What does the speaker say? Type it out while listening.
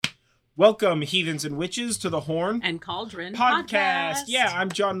Welcome, heathens and witches, to the Horn and Cauldron podcast. Yeah, I'm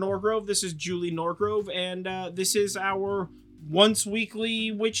John Norgrove. This is Julie Norgrove, and this is our once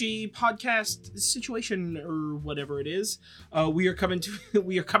weekly witchy podcast situation, or whatever it is. We are coming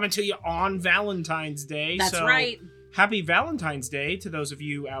to you on Valentine's Day. That's right. Happy Valentine's Day to those of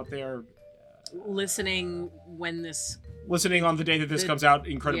you out there listening on the day that this comes out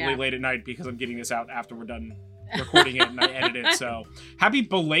incredibly late at night, because I'm getting this out after we're done recording it and I edit it. So happy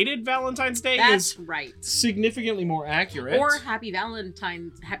belated Valentine's Day. That's right. Significantly more accurate. Or happy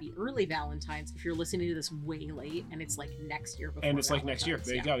early Valentine's if you're listening to this way late and it's like next year before. And it's like next year.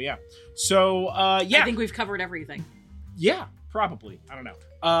 There you go. Yeah. So I think we've covered everything. Yeah, probably. I don't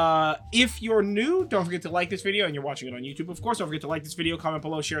know. If you're new, don't forget to like this video, and you're watching it on YouTube, of course. Don't forget to like this video, comment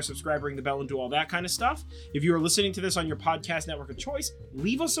below, share, subscribe, ring the bell, and do all that kind of stuff. If you are listening to this on your podcast network of choice,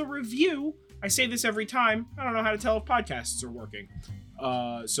 leave us a review. I say this every time. I don't know how to tell if podcasts are working.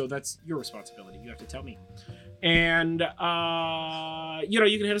 So that's your responsibility. You have to tell me. And, you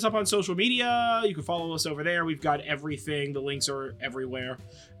can hit us up on social media. You can follow us over there. We've got everything. The links are everywhere.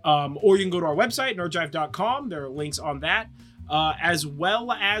 Or you can go to our website, nerdjive.com. There are links on that. As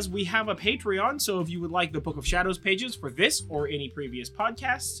well as we have a Patreon. So if you would like the Book of Shadows pages for this or any previous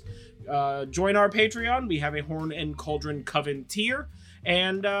podcasts, join our Patreon. We have a Horn and Cauldron Coven tier.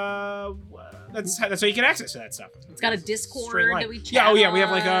 And that's how you can access that stuff. It's got a Discord that we chat on. We have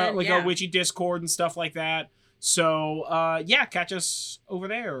like a witchy Discord and stuff like that. So catch us over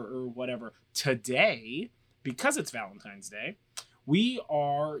there or whatever. Today, because it's Valentine's Day, we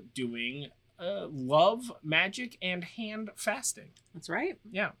are doing love, magic, and hand fasting. That's right.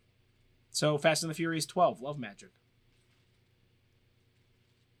 Yeah. So Fast and the Furious 12, love magic.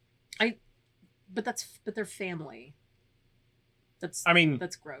 But they're family. That's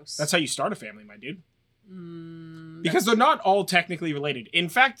gross. That's how you start a family, my dude. Because they're not all technically related. In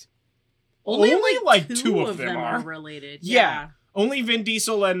fact, only like two of them are related. Yeah. Only Vin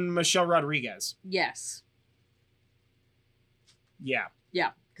Diesel and Michelle Rodriguez. Yes. Yeah. Yeah,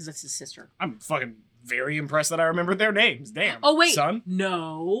 because that's his sister. I'm fucking very impressed that I remembered their names. Damn. Oh, wait. Son?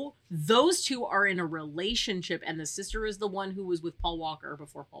 No. Those two are in a relationship, and the sister is the one who was with Paul Walker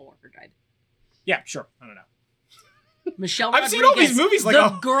before Paul Walker died. Yeah, sure. I don't know. Michelle Rodriguez, I've seen all these movies like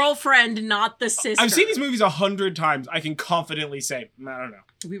the girlfriend, not the sister. I've seen these movies 100 times. I can confidently say, I don't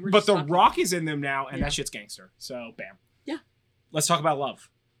know. But The Rock is in them now, and that shit's gangster. So, bam. Yeah. Let's talk about love.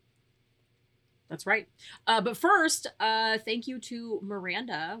 That's right. But first, thank you to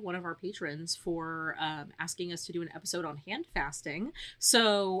Miranda, one of our patrons, for asking us to do an episode on hand fasting.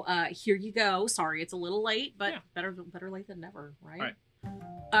 So here you go. Sorry, it's a little late, but better late than never, right? Right.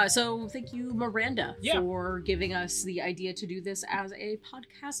 So thank you, Miranda, for giving us the idea to do this as a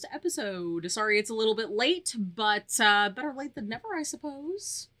podcast episode. Sorry, it's a little bit late, but better late than never, I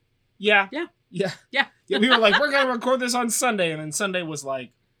suppose. Yeah. We were like, we're going to record this on Sunday. And then Sunday was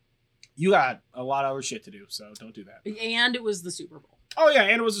like, you got a lot of other shit to do, so don't do that. And it was the Super Bowl. Oh, yeah,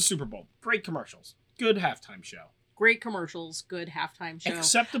 and it was the Super Bowl. Great commercials. Good halftime show. Great commercials. Good halftime show.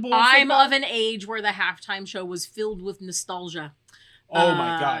 Acceptable. I'm of an age where the halftime show was filled with nostalgia. Oh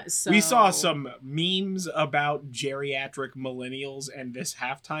my God. We saw some memes about geriatric millennials and this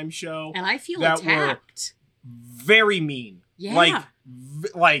halftime show. And I feel attacked. Were very mean. Yeah.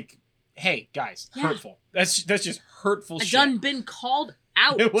 Like, hey, guys, hurtful. That's just hurtful shit. I've done been called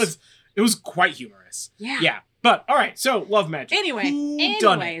out. It was quite humorous. Yeah. Yeah. But, all right, so love magic.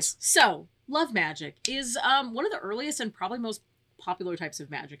 Anyways, so love magic is one of the earliest and probably most popular types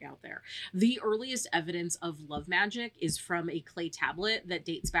of magic out there. The earliest evidence of love magic is from a clay tablet that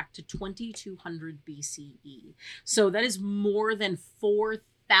dates back to 2200 BCE. So that is more than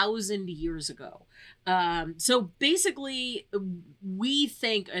 4,000 years ago. So basically, we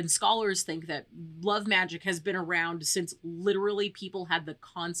think, and scholars think, that love magic has been around since literally people had the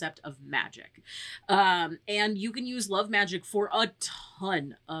concept of magic. And you can use love magic for a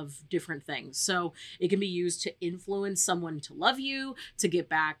ton of different things. So it can be used to influence someone to love you, to get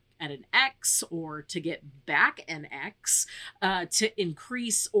back at an ex, or to get back an ex, to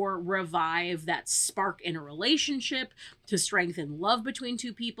increase or revive that spark in a relationship, to strengthen love between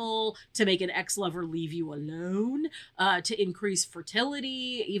two people, to make an ex-lover leave you alone, to increase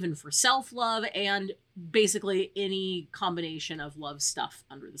fertility, even for self-love, and basically any combination of love stuff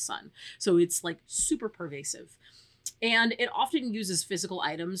under the sun. So it's like super pervasive. And it often uses physical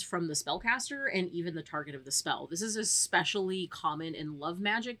items from the spellcaster and even the target of the spell. This is especially common in love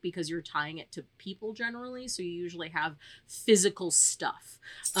magic because you're tying it to people generally, so you usually have physical stuff.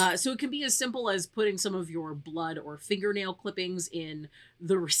 So it can be as simple as putting some of your blood or fingernail clippings in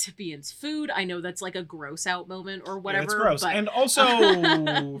the recipient's food. I know that's like a gross out moment or whatever. Yeah, it's gross. But... And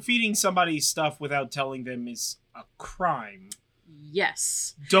also, feeding somebody stuff without telling them is a crime.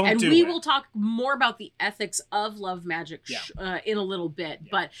 Yes. Don't and do we it. will talk more about the ethics of love magic in a little bit. Yeah.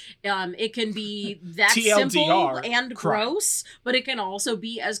 But it can be that TLDR, simple and crime. Gross, but it can also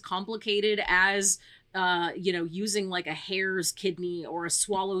be as complicated as using like a hare's kidney or a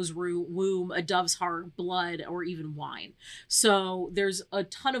swallow's womb, a dove's heart, blood, or even wine. So there's a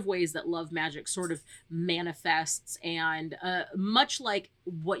ton of ways that love magic sort of manifests, and much like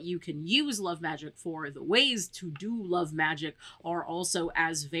what you can use love magic for, the ways to do love magic are also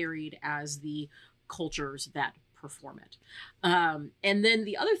as varied as the cultures that perform it. And then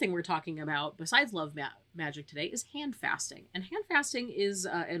the other thing we're talking about besides love magic today is hand fasting. And hand fasting is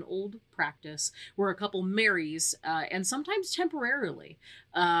an old practice where a couple marries, and sometimes temporarily,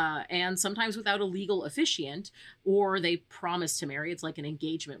 and sometimes without a legal officiant, or they promise to marry. It's like an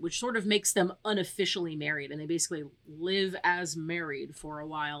engagement, which sort of makes them unofficially married, and they basically live as married for a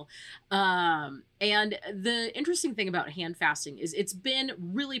while. And the interesting thing about hand fasting is it's been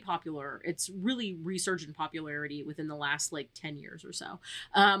really popular. It's really resurged in popularity within the last like 10 years or so.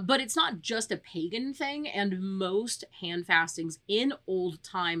 But it's not just a pagan thing, and most hand fastings in old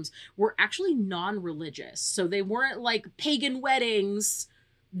times were actually non-religious. So they weren't like pagan weddings.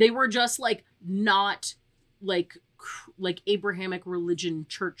 They were just like not like Abrahamic religion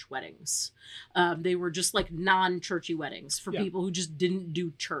church weddings. They were just like non-churchy weddings for people who just didn't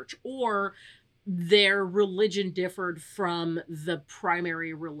do church, or their religion differed from the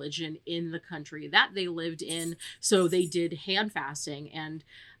primary religion in the country that they lived in. So they did hand fasting. And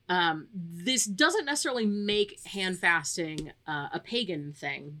this doesn't necessarily make hand fasting a pagan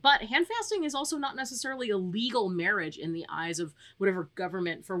thing, but hand fasting is also not necessarily a legal marriage in the eyes of whatever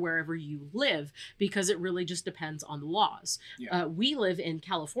government for wherever you live, because it really just depends on the laws. We live in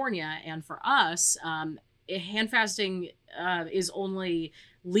California, and for us, hand fasting is only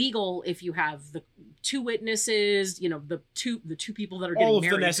legal if you have the two witnesses, the two people that are getting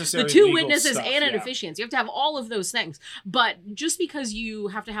married, the two witnesses stuff, and an officiant. You have to have all of those things. But just because you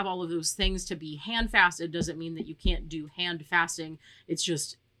have to have all of those things to be hand fasted doesn't mean that you can't do hand fasting. It's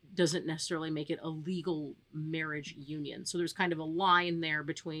just doesn't necessarily make it a legal marriage union. So there's kind of a line there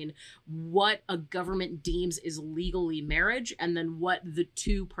between what a government deems is legally marriage and then what the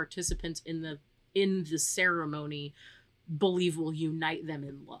two participants in the ceremony believe will unite them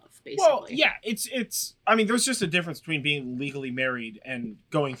in love, basically. Well, yeah, it's I mean, there's just a difference between being legally married and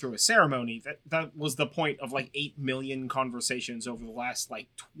going through a ceremony. That was the point of like 8 million conversations over the last like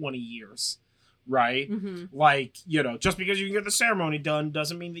 20 years, right? Mm-hmm. Like, just because you can get the ceremony done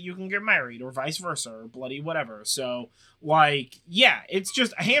doesn't mean that you can get married, or vice versa, or bloody whatever. So, like, yeah, it's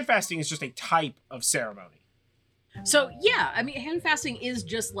just hand fasting is just a type of ceremony. So yeah, I mean, hand fasting is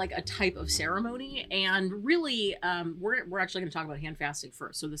just like a type of ceremony, and really, we're actually going to talk about hand fasting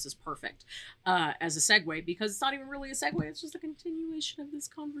first. So this is perfect as a segue, because it's not even really a segue; it's just a continuation of this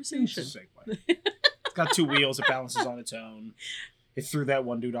conversation. It's a segue. It's got two wheels; it balances on its own. It threw that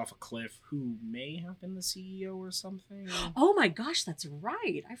one dude off a cliff who may have been the CEO or something. Oh my gosh, that's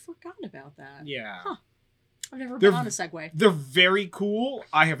right! I forgot about that. Yeah. Huh. I've never been on a Segway. They're very cool.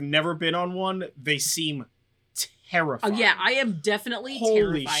 I have never been on one. They seem terrifying. Oh yeah, I am definitely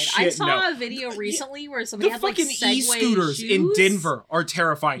Holy terrified. Shit, I saw a video recently where somebody had like fucking Segway e-scooters shoes in Denver are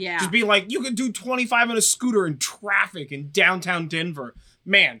terrifying. Yeah. Just being like, you could do 25 on a scooter in traffic in downtown Denver.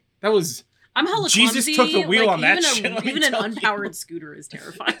 Man, that was... I'm hella Jesus clumsy. took the wheel like, on that shit. Even an unpowered scooter is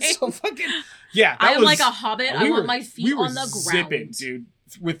terrifying. So fucking... Yeah, I am like a hobbit. I want my feet on the ground. Zipping, dude,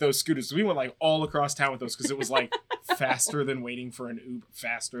 with those scooters. We went like all across town with those because it was like faster than waiting for an Uber.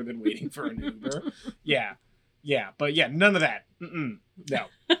 Faster than waiting for an Uber. Yeah. Yeah, but yeah, none of that. No.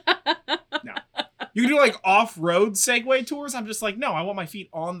 No. You can do like off-road Segway tours. I'm just like, no, I want my feet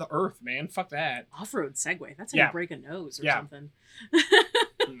on the earth, man. Fuck that. Off-road Segway? That's how you break a nose or something.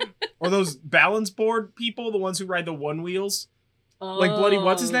 Or those balance board people, the ones who ride the one wheels. Like Bloody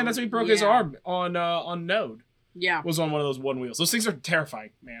what's his name? That's when he broke his arm on Node. Yeah. Was on one of those one wheels. Those things are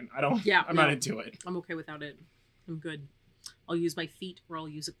terrifying, man. I'm not into it. I'm okay without it. I'm good. I'll use my feet, or I'll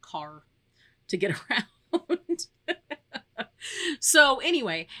use a car to get around. So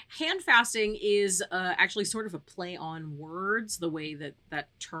anyway, hand fasting is actually sort of a play on words, the way that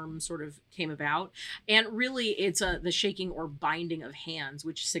term sort of came about. And really it's the shaking or binding of hands,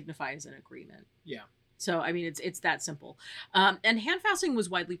 which signifies an agreement. Yeah. So, I mean, it's that simple. And hand fasting was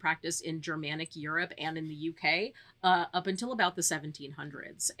widely practiced in Germanic Europe and in the UK up until about the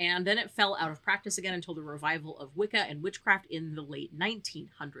 1700s. And then it fell out of practice again until the revival of Wicca and witchcraft in the late 1900s.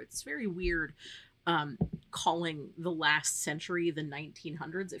 It's very weird calling the last century the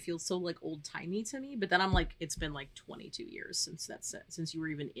 1900s. It feels so like old timey to me. But then I'm like, it's been like 22 years since you were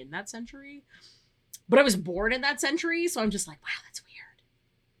even in that century. But I was born in that century, so I'm just like, wow, that's weird.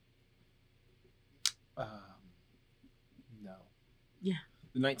 No. Yeah.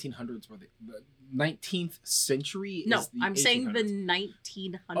 The 1900s were the 19th century. No, is the I'm saying 1800s. the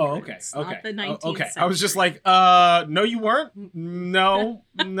 1900s. Oh, okay. Not the 19th okay. century. I was just like, no, you weren't. No,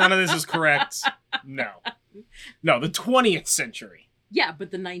 none of this is correct. No, the 20th century. Yeah,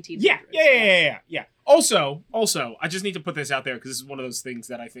 but the 1900s. Yeah. Also, I just need to put this out there because this is one of those things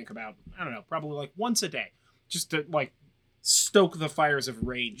that I think about. I don't know, probably like once a day, just to like stoke the fires of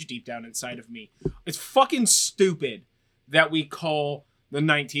rage deep down inside of me. It's fucking stupid that we call the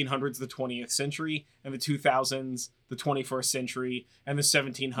 1900s the 20th century and the 2000s the 21st century and the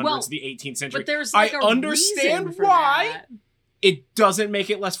 1700s the 18th century. But there's like I a understand reason for why. that. It doesn't make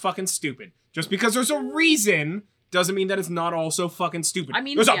it less fucking stupid. Just because there's a reason doesn't mean that it's not also fucking stupid. I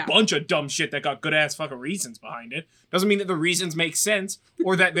mean, there's yeah. a bunch of dumb shit that got good ass fucking reasons behind it. Doesn't mean that the reasons make sense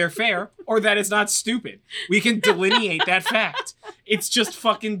or that they're fair or that it's not stupid. We can delineate that fact. It's just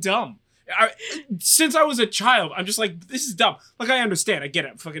fucking dumb. Since I was a child, I'm just like, this is dumb. Like, I understand. I get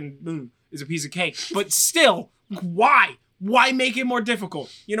it. Fucking moon is a piece of cake. But still, why? Why make it more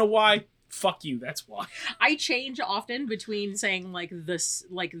difficult? You know why? Fuck you, that's why. I change often between saying like this,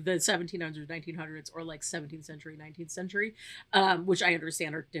 like the 1700s, 1900s, or like 17th century, 19th century, which I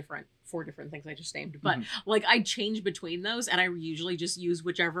understand are different for different things I just named. But like I change between those, and I usually just use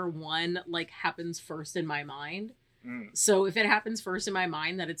whichever one like happens first in my mind. So if it happens first in my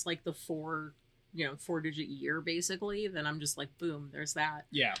mind that it's like the 4-digit year basically, then I'm just like, boom, there's that.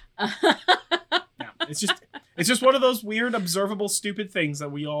 Yeah. It's just one of those weird, observable, stupid things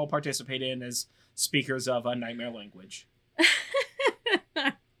that we all participate in as speakers of a nightmare language.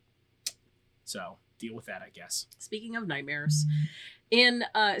 So, deal with that, I guess. Speaking of nightmares, in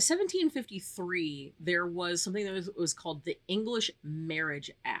 1753, there was something that was called the English Marriage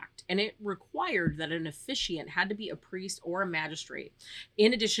Act, and it required that an officiant had to be a priest or a magistrate,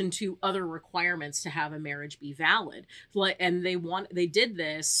 in addition to other requirements to have a marriage be valid. And they did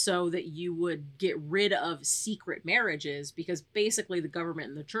this so that you would get rid of secret marriages, because basically the government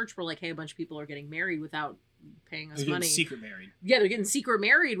and the church were like, hey, a bunch of people are getting married without paying us money. Secret married. Yeah, they're getting secret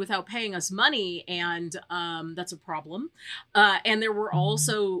married without paying us money, and that's a problem. And there were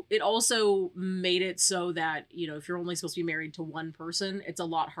it also made it so that, you know, if you're only supposed to be married to one person, it's a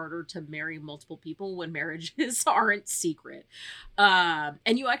lot harder to marry multiple people when marriages aren't secret.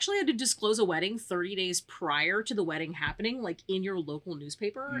 And you actually had to disclose a wedding 30 days prior to the wedding happening, like in your local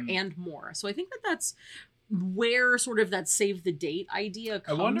newspaper and more. So I think that's where sort of that save the date idea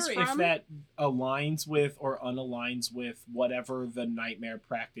comes from. I wonder if that aligns with or unaligns with whatever the nightmare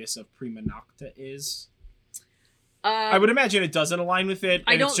practice of prima nocta is. I would imagine it doesn't align with it,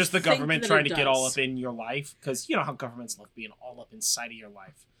 and it's just the government trying to get all up in your life, because you know how governments love being all up inside of your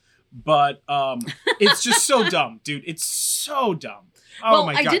life. But it's just so dumb, dude. It's so dumb. Oh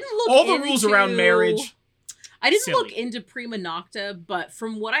my god! All the rules around marriage. I didn't look into prima nocta, but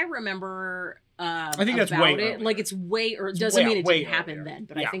from what I remember, I think that's way earlier. Like it's way, or doesn't mean it didn't happen then,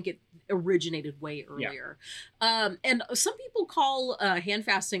 but yeah. I think it originated way earlier. Yeah. And some people call hand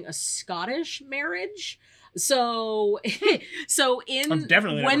fasting a Scottish marriage. So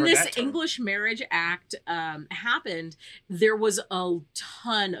when this English Marriage Act happened, there was a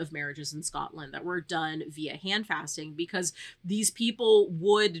ton of marriages in Scotland that were done via hand fasting, because these people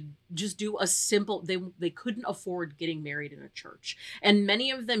would just do a simple, they couldn't afford getting married in a church, and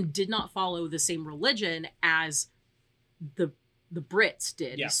many of them did not follow the same religion as the Brits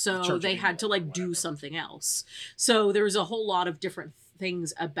did. Yeah, so they had to like do something else. So there was a whole lot of different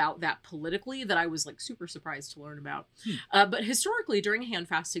things about that politically that I was like super surprised to learn about. But historically, during a hand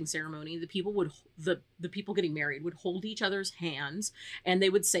fasting ceremony, the people getting married would hold each other's hands, and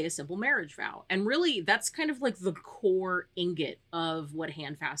they would say a simple marriage vow. And really, that's kind of like the core ingot of what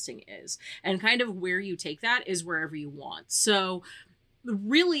hand fasting is. And kind of where you take that is wherever you want. So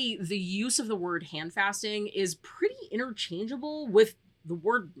really, the use of the word hand fasting is pretty interchangeable with the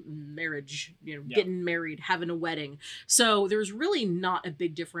word marriage, you know, getting married, having a wedding. So there's really not a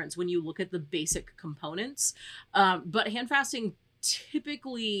big difference when you look at the basic components. But hand fasting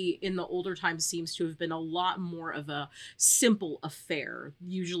typically in the older times seems to have been a lot more of a simple affair,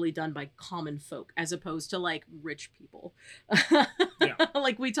 usually done by common folk as opposed to like rich people.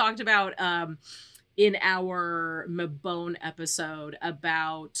 Like we talked about in our Mabone episode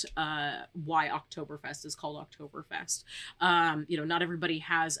about why Oktoberfest is called Oktoberfest. Not everybody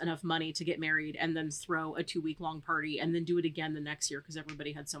has enough money to get married and then throw a 2-week long party and then do it again the next year because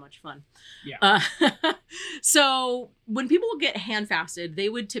everybody had so much fun. Yeah. So when people would get handfasted, they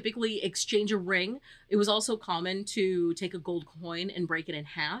would typically exchange a ring. It was also common to take a gold coin and break it in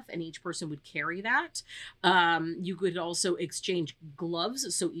half, and each person would carry that. You could also exchange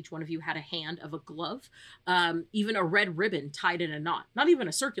gloves, so each one of you had a hand of a glove. Even a red ribbon tied in a knot. Not even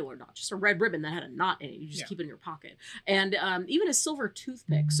a circular knot, just a red ribbon that had a knot in it. You just keep it in your pocket. And even a silver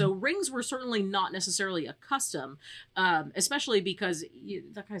toothpick. So rings were certainly not necessarily a custom, especially because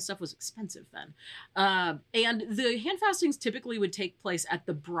that kind of stuff was expensive then. And the handfastings typically would take place at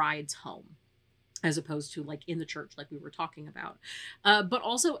the bride's home, as opposed to like in the church, like we were talking about. But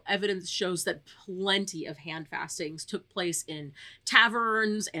also evidence shows that plenty of handfastings took place in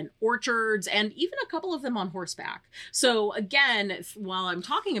taverns and orchards, and even a couple of them on horseback. So again, while I'm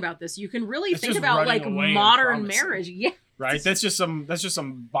talking about this, you can really think about like modern marriage. Yeah. Right? That's just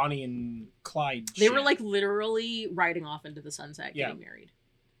some Bonnie and Clyde They shit. were like literally riding off into the sunset getting married.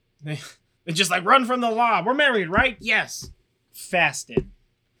 They just like, run from the law. We're married, right? Yes. Fasted.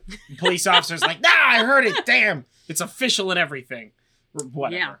 The police officer's like, nah, I heard it. Damn. It's official and everything.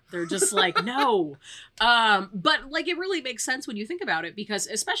 Whatever. Yeah, they're just like, no. But like, it really makes sense when you think about it, because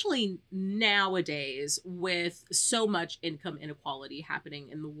especially nowadays with so much income inequality happening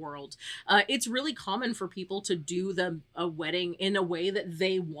in the world, it's really common for people to do a wedding in a way that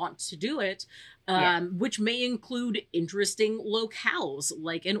they want to do it. Which may include interesting locales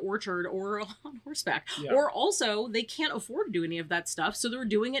like an orchard or on horseback. Yeah. Or also they can't afford to do any of that stuff, so they're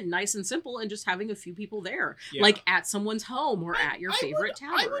doing it nice and simple and just having a few people there, like at someone's home or at your favorite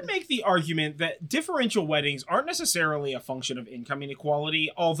tavern. I would make the argument that differential weddings aren't necessarily a function of income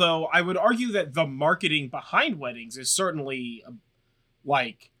inequality, although I would argue that the marketing behind weddings is certainly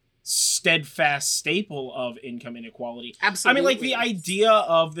like steadfast staple of income inequality. Absolutely. I mean, like the idea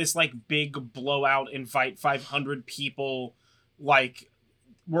of this like big blowout, invite 500 people, like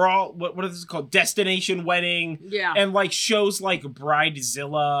we're all what is it called, destination wedding, and like shows like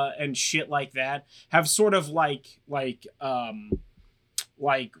Bridezilla and shit like that have sort of like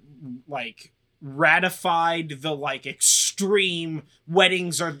ratified the like extreme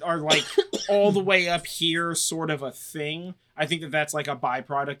weddings are like all the way up here sort of a thing. I think that that's like a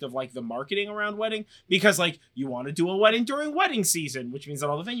byproduct of like the marketing around wedding, because like you want to do a wedding during wedding season, which means that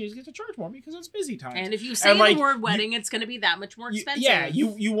all the venues get to charge more because it's busy time. And if you say the word wedding, it's going to be that much more expensive.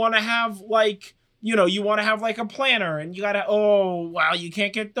 You want to have like, you want to have like a planner, and you got to, you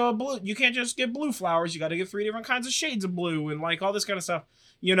can't get the blue. You can't just get blue flowers. You got to get 3 different kinds of shades of blue and like all this kind of stuff.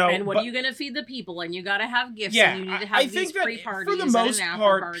 And what are you going to feed the people? And you got to have gifts. and you need to have these pre-parties. For the most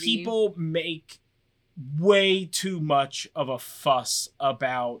part, people make way too much of a fuss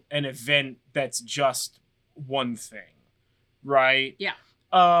about an event that's just one thing, right? Yeah.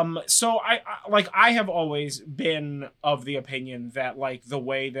 So I have always been of the opinion that like the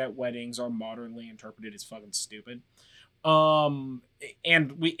way that weddings are modernly interpreted is fucking stupid. And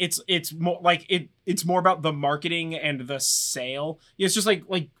it's more like it's more about the marketing and the sale. It's just like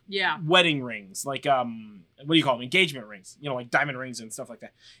wedding rings, like what do you call them, engagement rings, like diamond rings and stuff like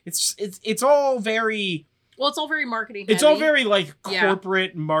that. It's all very, well, it's all very marketing heavy. It's all very like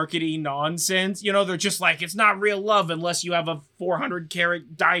corporate marketing nonsense. They're just like, it's not real love unless you have a 400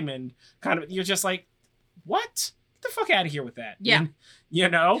 carat diamond kind of. You're just like, what? Get the fuck out of here with that. Yeah.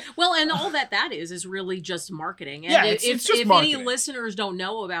 Well, and all that is really just marketing. And it's just if marketing. Any listeners don't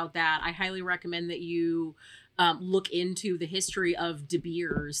know about that, I highly recommend that you look into the history of De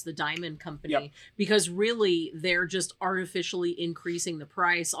Beers, the diamond company, because really they're just artificially increasing the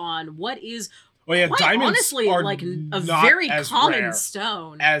price on what is diamonds honestly are like a not very as common rare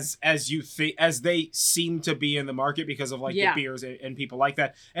stone as you think, as they seem to be in the market because of like De Beers and people like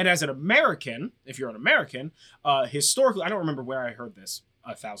that. And as an American, if you're an American, historically, I don't remember where I heard this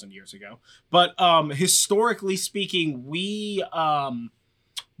 1,000 years ago, but historically speaking, we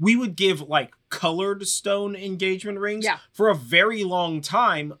would give like colored stone engagement rings for a very long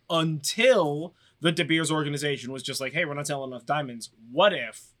time, until the De Beers organization was just like, hey, we're not selling enough diamonds. What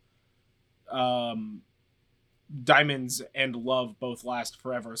if diamonds and love both last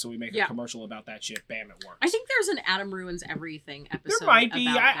forever, so we make a commercial about that shit. Bam, it works. I think there's an Adam Ruins Everything episode. There might be.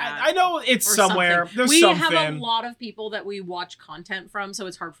 I know it's or somewhere. Something. There's we something. have a lot of people that we watch content from, so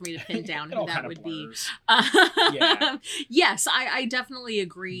it's hard for me to pin down who that would blurs. Be. Yes, I definitely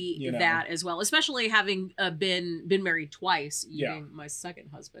agree that as well, especially having been married twice. Even my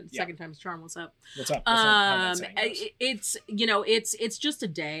second husband, second time's charm. What's up? What's up? It's just a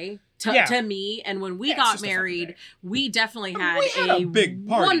day. to me. And when we got married, we definitely had a big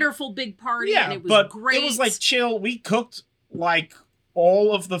party. Wonderful big party. Yeah, and it was but great. it was like chill. We cooked like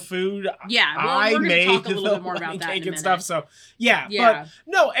all of the food. Yeah, I we're made talk a little the bit more about that cake in a and stuff. So yeah, but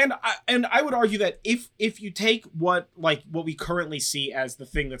no, and I would argue that if you take what we currently see as the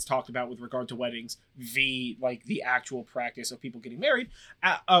thing that's talked about with regard to weddings, the actual practice of people getting married,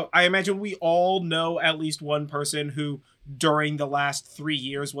 I imagine we all know at least one person who during the last 3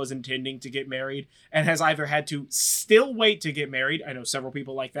 years was intending to get married and has either had to still wait to get married. I know several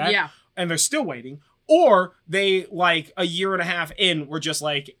people like that. Yeah, and they're still waiting. Or they, like, a year and a half in, were just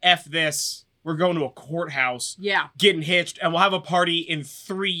like, F this, we're going to a courthouse, getting hitched, and we'll have a party in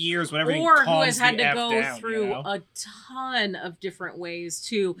 3 years when everything calms the F down. Or who has had to go through a ton of different ways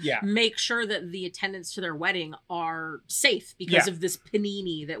to make sure that the attendants to their wedding are safe because of this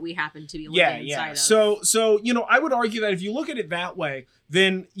panini that we happen to be living inside of. So, I would argue that if you look at it that way,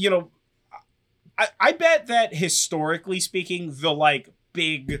 then, I bet that historically speaking, the,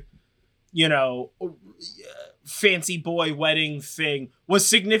 big... fancy boy wedding thing was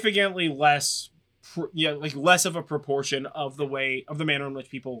significantly less less of a proportion of the manner in which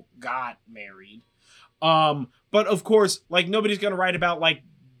people got married. But of course, nobody's gonna write about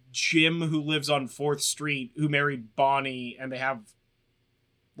Jim who lives on 4th Street who married Bonnie and they have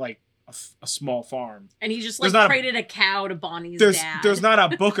a small farm. And he just traded a cow to Bonnie's dad. There's not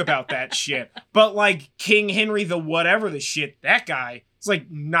a book about that shit. But King Henry the whatever the shit, that guy, it's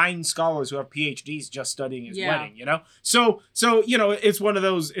 9 scholars who have PhDs just studying his wedding, So it's one of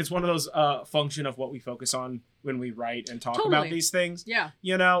those function of what we focus on when we write and talk about these things. Yeah.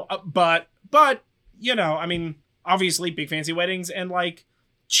 But I mean, obviously big fancy weddings and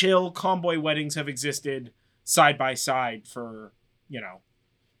chill comboy weddings have existed side by side for,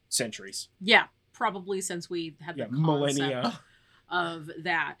 centuries. Yeah, probably since we had the millennia of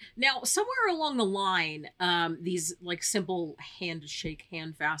that. Now, somewhere along the line, these simple hand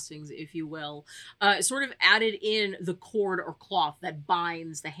fastings, if you will, sort of added in the cord or cloth that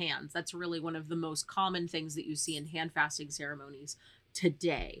binds the hands. That's really one of the most common things that you see in hand fasting ceremonies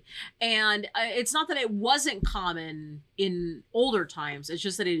today. And it's not that it wasn't common in older times, it's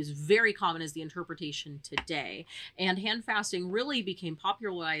just that it is very common as the interpretation today. And hand fasting really became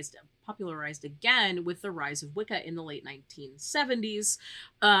popularized again with the rise of Wicca in the late 1970s,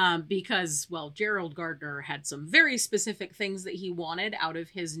 because, well, Gerald Gardner had some very specific things that he wanted out of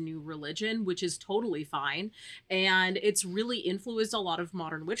his new religion, which is totally fine. And it's really influenced a lot of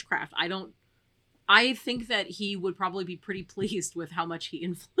modern witchcraft. I think that he would probably be pretty pleased with how much he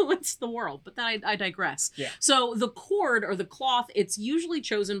influenced the world, but then I digress. Yeah. So the cord or the cloth, it's usually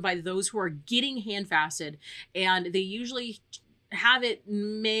chosen by those who are getting hand fasted, and they usually have it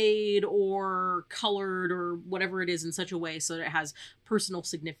made or colored or whatever it is in such a way so that it has personal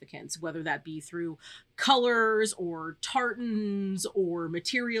significance, whether that be through colors or tartans or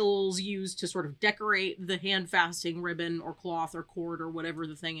materials used to sort of decorate the hand fasting ribbon or cloth or cord or whatever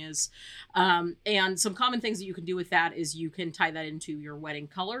the thing is. And some common things that you can do with that is you can tie that into your wedding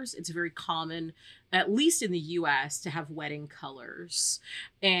colors. It's very common, at least in the US, to have wedding colors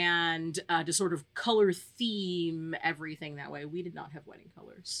and to sort of color theme everything that way. We did not have wedding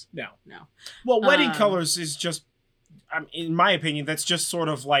colors. No. Well, wedding colors is just, in my opinion, that's just sort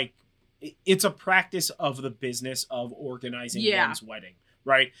of it's a practice of the business of organizing one's wedding,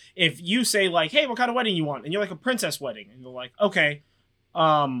 right? If you say hey, what kind of wedding you want? And you're a princess wedding. And you're okay,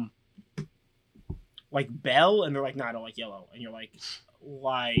 Belle? And they're no, I don't like yellow. And you're like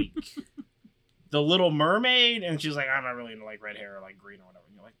The Little Mermaid? And she's I'm not really into red hair or green or whatever.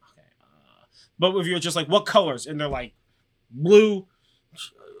 And you're okay. But if you're just what colors? And they're blue,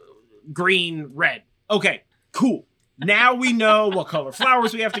 green, red. Okay, cool. Now we know what color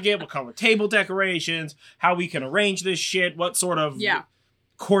flowers we have to get, what color table decorations, how we can arrange this shit, what sort of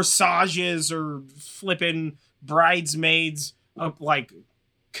corsages or flippin' bridesmaids of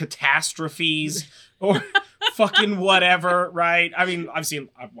catastrophes or fucking whatever, right? I mean,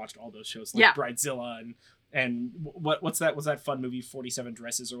 I've watched all those shows Bridezilla and what's that? Was that fun movie 47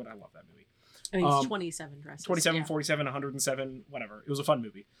 Dresses or what? I love that movie. I think it's 27 Dresses. 27, 47, 107, whatever. It was a fun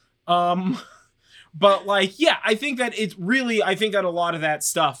movie. But I think that a lot of that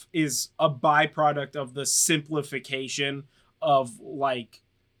stuff is a byproduct of the simplification of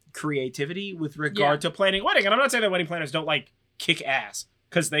creativity with regard to planning a wedding. And I'm not saying that wedding planners don't kick ass,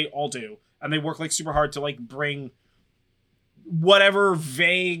 because they all do. And they work super hard to bring whatever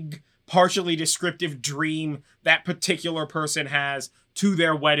vague, partially descriptive dream that particular person has to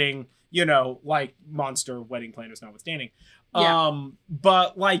their wedding, monster wedding planners notwithstanding. Yeah.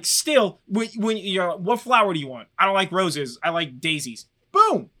 But still, when what flower do you want? I don't like roses. I like daisies.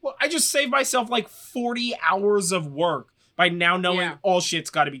 Boom. Well, I just saved myself like 40 hours of work by now knowing all shit's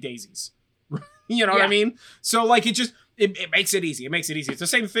got to be daisies. You know what I mean? So like it makes it easy. It makes it easy. It's the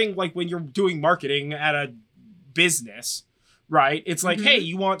same thing like when you're doing marketing at a business, right? It's like, hey,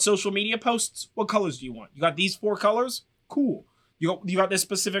 you want social media posts? What colors do you want? You got these 4 colors? Cool. You got this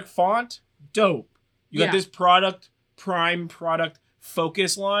specific font? Dope. You got this prime product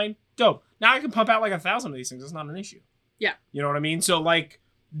focus line? Dope. Now I can pump out like 1,000 of these things. It's not an issue. Yeah. You know what I mean? So like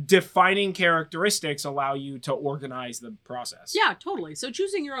defining characteristics allow you to organize the process. Yeah, totally. So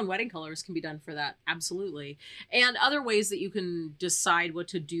choosing your own wedding colors can be done for that. Absolutely. And other ways that you can decide what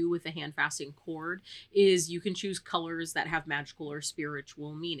to do with the hand fasting cord is you can choose colors that have magical or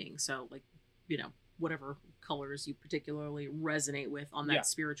spiritual meaning. So like, whatever colors you particularly resonate with on that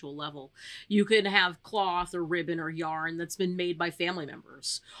spiritual level. You can have cloth or ribbon or yarn that's been made by family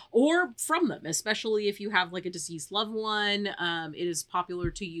members or from them, especially if you have like a deceased loved one. It is popular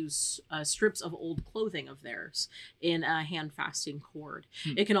to use strips of old clothing of theirs in a hand fasting cord.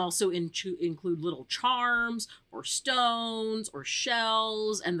 It can also include little charms or stones or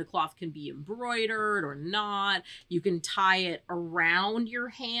shells, and the cloth can be embroidered or not. You can tie it around your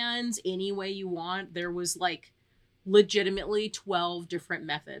hands any way you want. There was like legitimately 12 different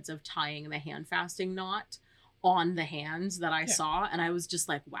methods of tying the hand fasting knot on the hands that I saw, and I was just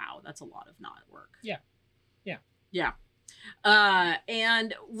like, wow, that's a lot of knot work. Yeah.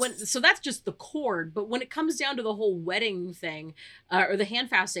 So that's just the cord, but when it comes down to the whole wedding thing, or the hand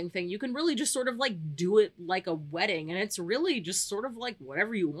fasting thing, you can really just sort of like do it like a wedding, and it's really just sort of like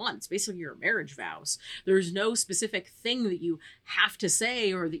whatever you want. It's basically your marriage vows. There's no specific thing that you have to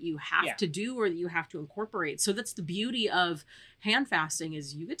say or that you have to do or that you have to incorporate. So that's the beauty of hand fasting,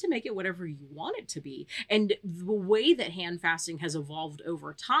 is you get to make it whatever you want it to be. And the way that hand fasting has evolved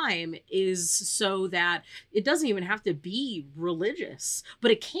over time is so that it doesn't even have to be religious, but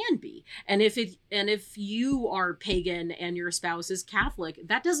it can be. And if you are pagan and your spouse is Catholic,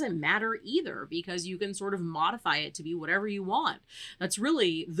 that doesn't matter either, because you can sort of modify it to be whatever you want. That's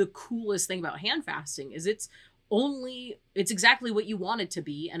really the coolest thing about hand fasting, is it's exactly what you want it to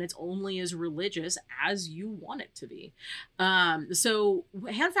be, and it's only as religious as you want it to be. So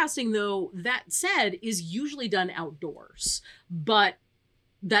hand fasting, though, that said, is usually done outdoors, but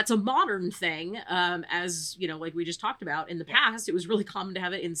that's a modern thing. As like we just talked about, in the past, it was really common to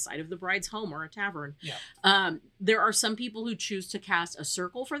have it inside of the bride's home or a tavern. There are some people who choose to cast a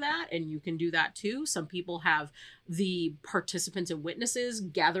circle for that, and you can do that too. Some people have the participants and witnesses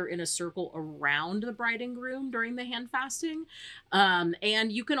gather in a circle around the bride and groom during the hand fasting.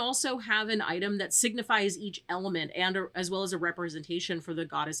 And you can also have an item that signifies each element, and as well as a representation for the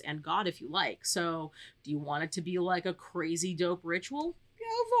goddess and god, if you like. So do you want it to be like a crazy dope ritual?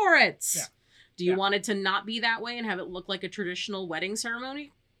 Go for it. Do you want it to not be that way and have it look like a traditional wedding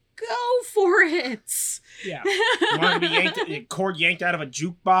ceremony? Go for it. You want it to be cord yanked out of a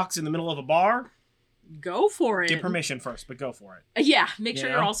jukebox in the middle of a bar? Go for it. Get permission first, but go for it. Make sure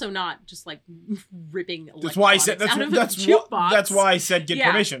you're also not just like ripping that's why I said that's why I said get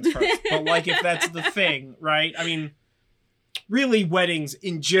permissions first. But like, if that's the thing, right? I mean, really, weddings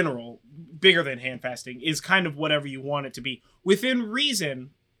in general, bigger than hand fasting, is kind of whatever you want it to be. Within reason.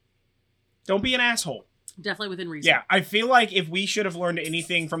 Don't be an asshole. Definitely within reason. Yeah, I feel like if we should have learned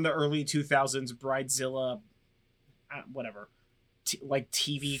anything from the early 2000s Bridezilla, whatever, like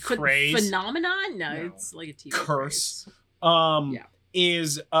TV craze. Phenomenon? No, it's like a TV curse.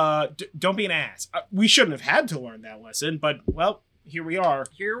 Is don't be an ass. We shouldn't have had to learn that lesson, but, well, here we are.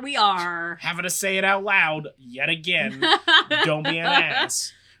 Having to say it out loud yet again. Don't be an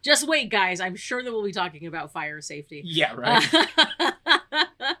ass. Just wait, guys. I'm sure that we'll be talking about fire safety. Yeah, right.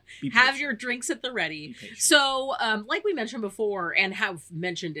 Have your drinks at the ready. So, like we mentioned before, and have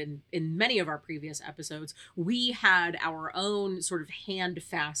mentioned in many of our previous episodes, we had our own sort of hand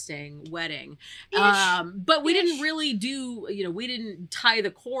fasting wedding. But we didn't really do, we didn't tie the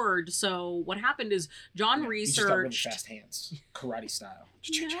cord. So what happened is John researched... You just got really fast hands, karate style.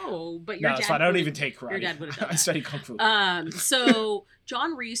 No, but your dad... No, it's fine. I don't even take karate. Your dad would have done that. I studied Kung Fu. So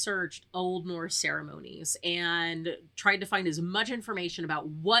John researched Old Norse ceremonies and tried to find as much information about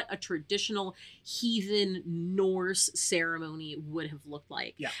what a traditional heathen Norse ceremony would have looked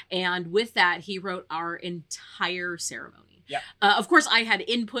like. Yeah. And with that, he wrote our entire ceremony. Yeah. Of course, I had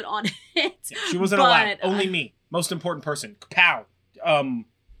input on it. Yeah, she wasn't allowed. Only me. Most important person. Pow.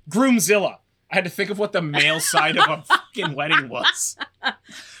 Groomzilla. I had to think of what the male side of a fucking wedding was.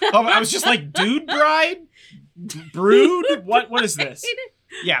 I was just like, dude bride? Brood? What is this?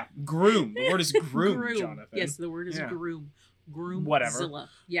 Yeah, groom. The word is groom, Jonathan. Yes, the word is groom. Groom. Whatever. Zilla.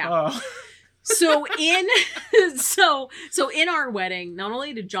 Yeah. So in in our wedding, not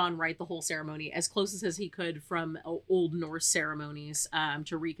only did John write the whole ceremony as close as he could from Old Norse ceremonies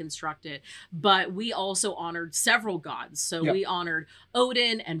to reconstruct it, but we also honored several gods. So we honored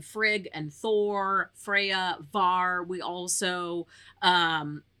Odin and Frigg and Thor, Freya, Var. We also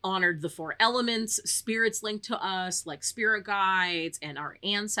honored the 4 elements, spirits linked to us, like spirit guides and our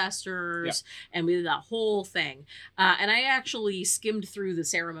ancestors, and we did that whole thing. And I actually skimmed through the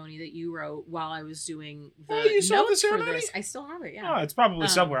ceremony that you wrote while I was doing the notes for this. I still have it, Oh, it's probably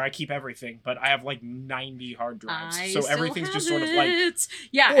somewhere. I keep everything, but I have like 90 hard drives, so everything's just sort of like organized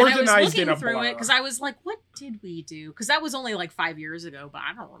in a blur. And I was looking through it because I was like, what did we do? Because that was only like 5 years ago, but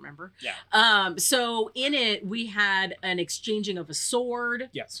I don't remember. So in it, we had an exchanging of a sword.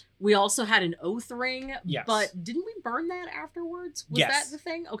 Yes. We also had an oath ring. Yes. But didn't we burn that afterwards? Was that the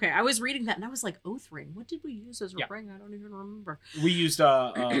thing? Okay, I was reading that and I was like, oath ring. What did we use as a ring? I don't even remember. We used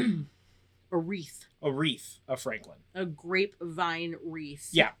a wreath. A wreath of Franklin. A grapevine wreath.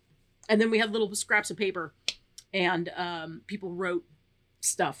 Yeah. And then we had little scraps of paper and people wrote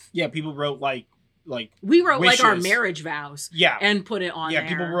stuff. Yeah, people wrote like we wrote wishes. like our marriage vows. Yeah. And put it on there. Yeah,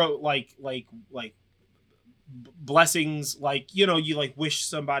 people wrote like blessings, like, you know, you like wish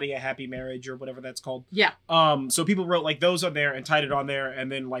somebody a happy marriage or whatever that's called. Yeah. So people wrote like those on there and tied it on there, and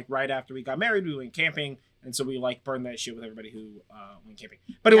then like right after we got married, we went camping, and so we like burned that shit with everybody who went camping.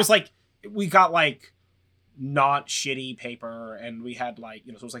 But it was like we got like not shitty paper, and we had like,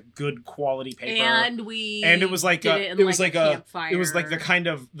 you know, so it was like good quality paper, and it was like it was like the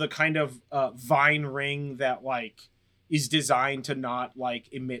kind of vine ring that like is designed to not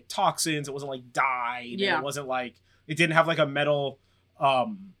like emit toxins. It wasn't like dyed. Yeah. It wasn't like, it didn't have like a metal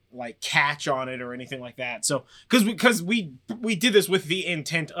like catch on it or anything like that. So because we did this with the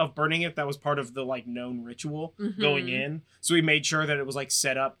intent of burning it. That was part of the like known ritual going in. So we made sure that it was like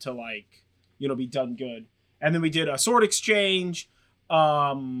set up to like, you know, be done good. And then we did a sword exchange,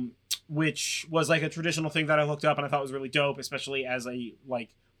 which was like a traditional thing that I looked up and I thought was really dope, especially as a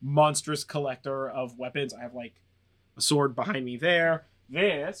like monstrous collector of weapons. I have like a sword behind me there.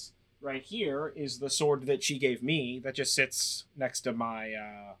 This right here is the sword that she gave me that just sits next to my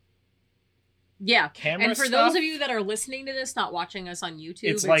camera. And for those of you that are listening to this, not watching us on YouTube,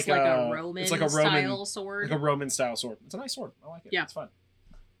 it's like a Roman style sword. Like a Roman style sword. It's a nice sword. I like it. Yeah. It's fun.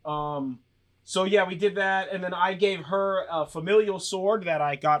 So yeah, we did that, and then I gave her a familial sword that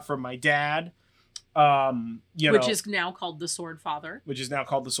I got from my dad. Which is now called the Sword Father.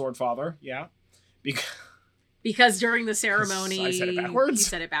 Yeah. Because during the ceremony, I said it backwards. He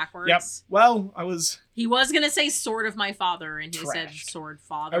said it backwards. Yep. Well, he was going to say sword of my father, and he said sword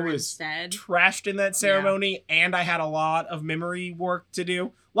father instead. Trashed in that ceremony, and I had a lot of memory work to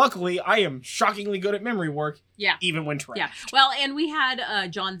do. Luckily, I am shockingly good at memory work. Yeah. Even when trashed. Yeah. Well, and we had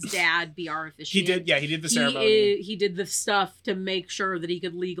John's dad be our officiant. He did the ceremony. He did the stuff to make sure that he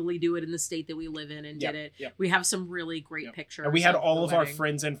could legally do it in the state that we live in, and did it. Yep. We have some really great pictures. And we had all of our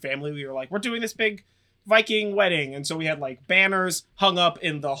friends and family. We were like, we're doing this big Viking wedding, and so we had like banners hung up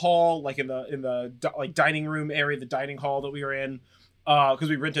in the hall, like in the like dining room area, the dining hall that we were in, because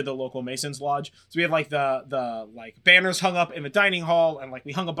we rented the local Masons lodge. So we had like the like banners hung up in the dining hall, and like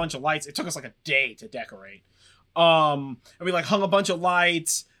we hung a bunch of lights. It took us like a day to decorate. And we like hung a bunch of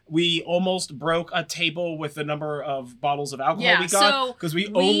lights. We almost broke a table with the number of bottles of alcohol we got, because we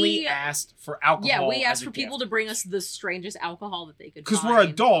only asked for alcohol. Yeah, we asked for people to bring us the strangest alcohol that they could find. Because we're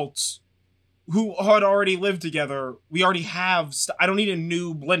adults who had already lived together. We already have I don't need a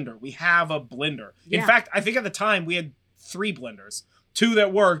new blender. We have a blender. In fact, I think at the time we had 3 blenders. 2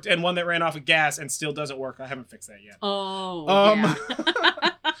 that worked and 1 that ran off of gas and still doesn't work. I haven't fixed that yet.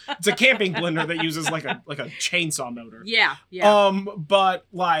 It's a camping blender that uses like a chainsaw motor. Yeah. But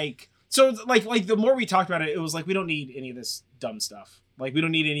like, so like the more we talked about it, it was like, we don't need any of this dumb stuff. Like, we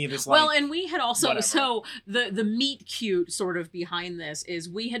don't need any of this. Well, and we had also, so the meet cute sort of behind this is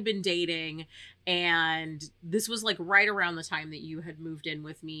we had been dating, and this was like right around the time that you had moved in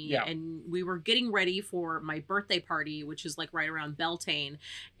with me, and we were getting ready for my birthday party, which is like right around Beltane,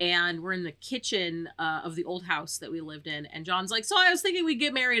 and we're in the kitchen of the old house that we lived in, and John's like, so I was thinking we'd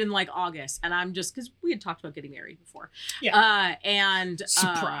get married in like August, and I'm just, because we had talked about getting married before,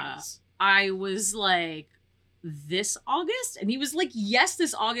 surprise. I was like, this August? And he was like, yes,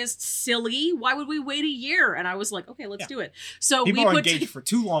 this August, silly. Why would we wait a year? And I was like, okay, let's do it. So people are engaged for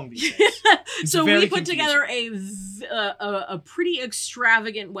too long these days. So we put together a pretty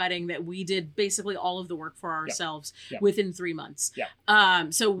extravagant wedding that we did basically all of the work for ourselves within 3 months.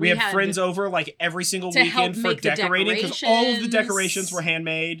 So we had friends over like every single weekend for decorating, because all of the decorations were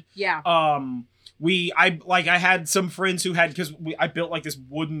handmade. I had some friends who had, because I built like this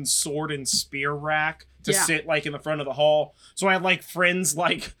wooden sword and spear rack to sit like in the front of the hall. So I had like friends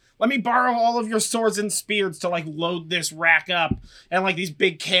like, let me borrow all of your swords and spears to like load this rack up, and like these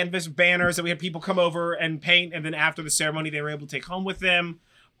big canvas banners that we had people come over and paint, and then after the ceremony they were able to take home with them.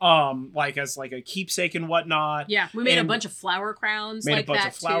 Like as like a keepsake and whatnot. Yeah, we made a bunch of flower crowns. We got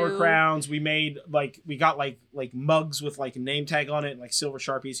like mugs with like a name tag on it and like silver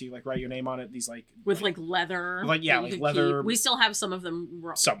Sharpies, so you like write your name on it. These like with like leather. Like leather. Keep. We still have some of them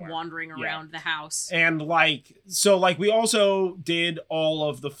somewhere wandering around the house. And like we also did all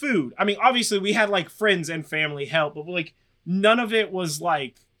of the food. I mean, obviously we had like friends and family help, but like none of it was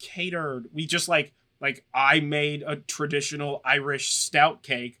like catered. We just like I made a traditional Irish stout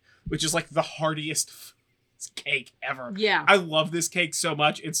cake, which is like the heartiest cake ever. Yeah. I love this cake so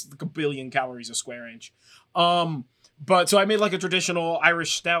much. It's like 1 billion calories a square inch. But so I made like a traditional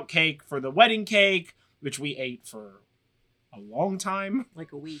Irish stout cake for the wedding cake, which we ate for a long time.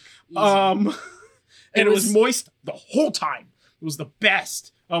 Like a week. Easy. And it was moist the whole time. It was the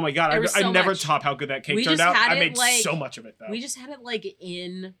best. Oh my God. I never top how good that cake turned out. I made so much of it though. We just had it like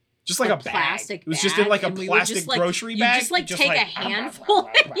in... Just like a plastic bag. It was just in like a plastic grocery bag. You just like take a handful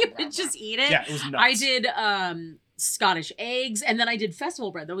and you would just eat it. Yeah, it was nuts. I did Scottish eggs, and then I did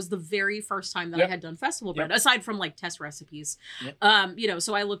festival bread. That was the very first time that I had done festival bread, aside from like test recipes.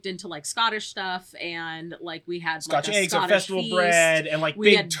 So I looked into like Scottish stuff, and like we had Scotch like eggs, Scottish festival feast. bread, and like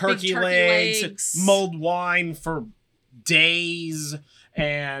big turkey legs, mulled wine for days.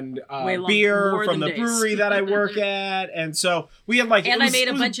 And beer from the brewery that I work at, and so we had like, and I made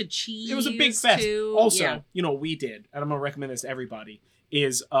a bunch of cheese. It was a big fest. Too. Also, you know what we did, and I'm gonna recommend this to everybody,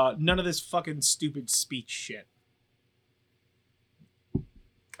 is none of this fucking stupid speech shit.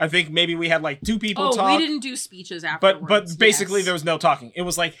 I think maybe we had like 2 people talk. We didn't do speeches afterwards. But basically there was no talking. It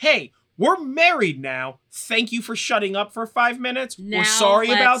was like, hey, we're married now. Thank you for shutting up for 5 minutes. We're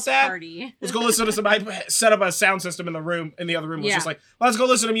sorry about that. Party. Let's go listen to some. I set up a sound system in the room. In the other room, it was just like, let's go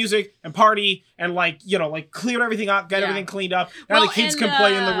listen to music and party and like clear everything up, get everything cleaned up. Now the kids can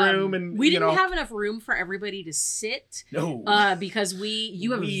play in the room, and we didn't have enough room for everybody to sit. No, because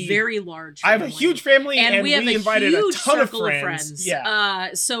you have a very large family. I have a huge family, and we invited a ton of friends. Yeah.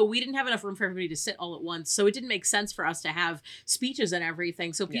 So we didn't have enough room for everybody to sit all at once. So it didn't make sense for us to have speeches and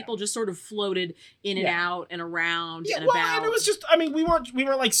everything. So people just sort of floated in and out and around and about. And it was just, I mean, we weren't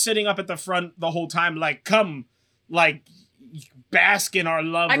like sitting up at the front the whole time, like, come, like, bask in our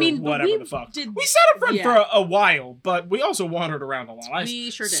love, or whatever the fuck. We sat up front for a while, but we also wandered around a lot. We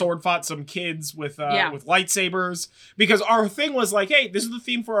sure did. Sword fought some kids with lightsabers, because our thing was like, hey, this is the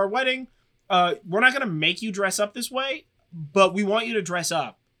theme for our wedding. We're not gonna make you dress up this way, but we want you to dress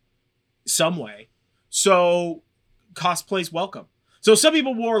up some way. So cosplay's welcome. So some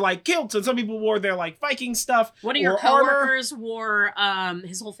people wore like kilts, and some people wore their like Viking stuff. One of your coworkers wore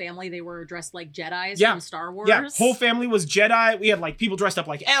his whole family. They were dressed like Jedis from Star Wars. Yeah, whole family was Jedi. We had like people dressed up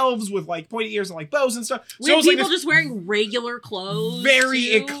like elves with like pointy ears and like bows and stuff. We had people just wearing regular clothes.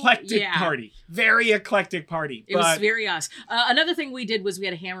 Very eclectic party. Very eclectic party. It was very us. Another thing we did was we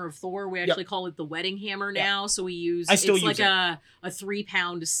had a hammer of Thor. We actually call it the wedding hammer now. So we use it's like a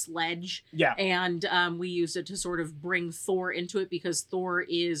 3-pound sledge. Yeah. And we used it to sort of bring Thor into it, because Thor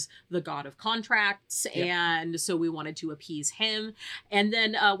is the god of contracts, and so we wanted to appease him. And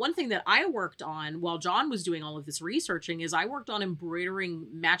then one thing that I worked on while John was doing all of this researching is I worked on embroidering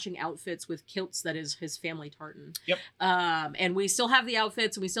matching outfits with kilts that is his family tartan. Yep. And we still have the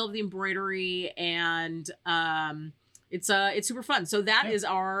outfits, and we still have the embroidery, and it's super fun. So that is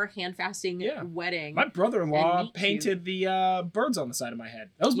our Handfasting wedding. My brother-in-law painted the birds on the side of my head.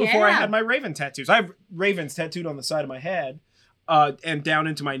 That was before I had my raven tattoos. I have ravens tattooed on the side of my head. And down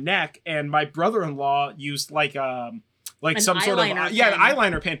into my neck, and my brother-in-law used like some sort of an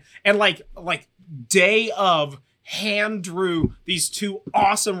eyeliner pen, and like day of hand drew these 2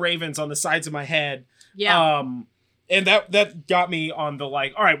 awesome ravens on the sides of my head. Yeah. And that got me on the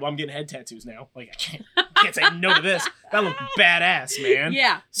like, all right, well, I'm getting head tattoos now. Like, I can't say no to this. That looked badass, man.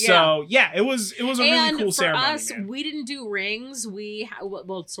 Yeah. So it was a really cool ceremony. And for us, we didn't do rings. We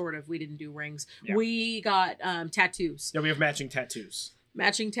didn't do rings. Yeah. We got tattoos. Yeah, we have matching tattoos.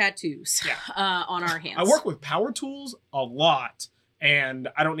 On our hands. I work with power tools a lot, and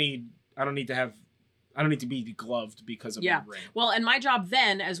I don't need to be gloved because of my ring. Well, and my job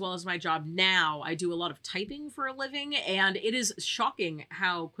then, as well as my job now, I do a lot of typing for a living, and it is shocking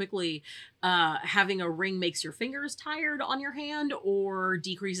how quickly having a ring makes your fingers tired on your hand or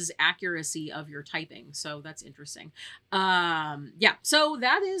decreases accuracy of your typing. So that's interesting. So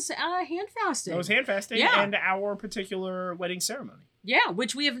that is Handfasting. That was Handfasting and our particular wedding ceremony. Yeah,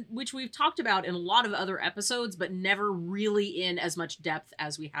 which we've talked about in a lot of other episodes, but never really in as much depth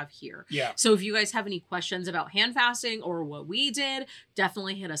as we have here. Yeah. So if you guys have any questions about hand fasting or what we did,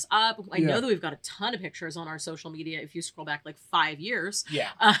 definitely hit us up. I know that we've got a ton of pictures on our social media if you scroll back like 5 years. Yeah.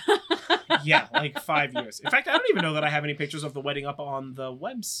 Yeah, like 5 years. In fact, I don't even know that I have any pictures of the wedding up on the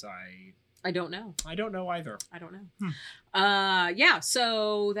website. I don't know. I don't know either. I don't know. Yeah,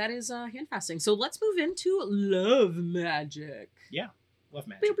 so that is hand fasting. So let's move into love magic. Yeah, love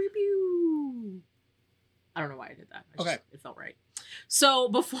magic. Pew, pew, pew. I don't know why I did that. Okay. It felt right. So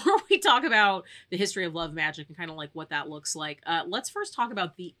before we talk about the history of love magic and kind of like what that looks like, let's first talk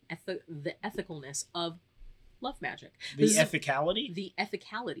about the ethicalness of love magic. The ethicality? The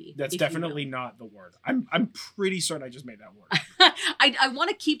ethicality. That's definitely not the word. I'm pretty certain I just made that word. I want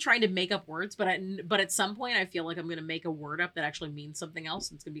to keep trying to make up words, but at some point I feel like I'm going to make a word up that actually means something else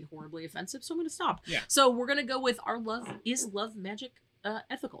and it's going to be horribly offensive, so I'm going to stop. Yeah. So we're going to go with is love magic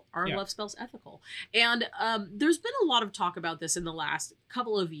ethical? Are love spells ethical? And there's been a lot of talk about this in the last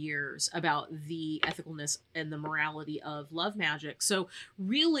couple of years about the ethicalness and the morality of love magic. So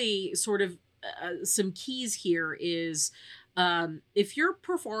really sort of some keys here is if you're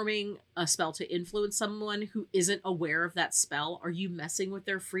performing a spell to influence someone who isn't aware of that spell, are you messing with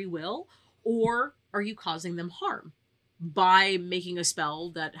their free will or are you causing them harm by making a spell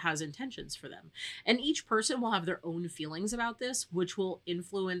that has intentions for them? And each person will have their own feelings about this, which will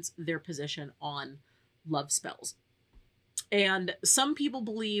influence their position on love spells. And some people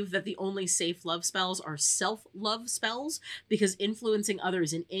believe that the only safe love spells are self-love spells because influencing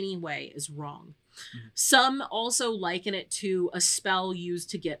others in any way is wrong. Mm-hmm. Some also liken it to a spell used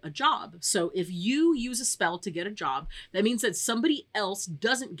to get a job. So if you use a spell to get a job, that means that somebody else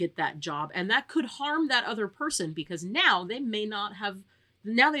doesn't get that job, and that could harm that other person because now they may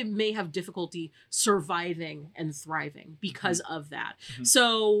have difficulty surviving and thriving because of that. Mm-hmm.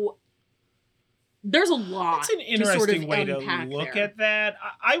 So there's a lot. That's an interesting way to look at that.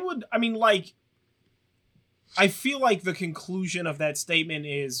 I feel like the conclusion of that statement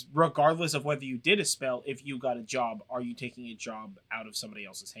is, regardless of whether you did a spell, if you got a job, are you taking a job out of somebody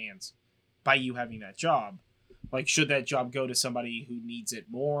else's hands by you having that job? Like, should that job go to somebody who needs it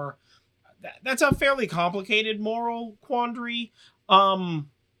more? That's a fairly complicated moral quandary. My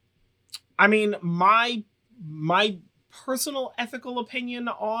personal ethical opinion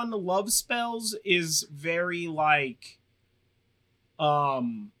on love spells is very like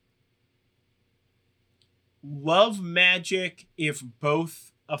love magic, if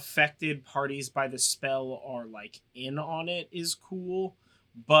both affected parties by the spell are like in on it, is cool,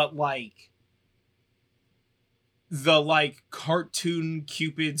 but like the like cartoon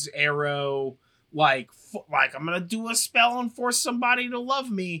Cupid's arrow like I'm gonna do a spell and force somebody to love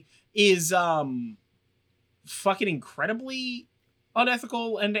me is fucking incredibly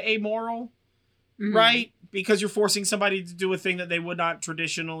unethical and amoral. Mm-hmm. Right? Because you're forcing somebody to do a thing that they would not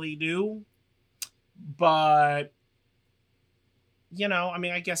traditionally do. But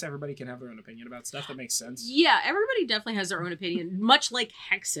I guess everybody can have their own opinion about stuff. That makes sense. Yeah, everybody definitely has their own opinion. Much like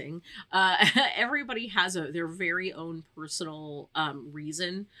hexing, everybody has their very own personal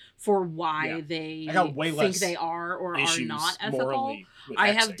reason for why they think they are or are not ethical.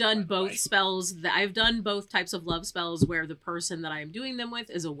 I have done both spells. I've done both types of love spells where the person that I am doing them with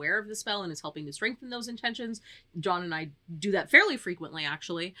is aware of the spell and is helping to strengthen those intentions. John and I do that fairly frequently,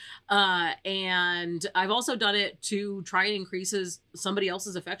 actually. And I've also done it to try and increase somebody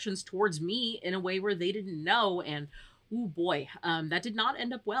else's affections towards me in a way where they didn't know. And oh boy, that did not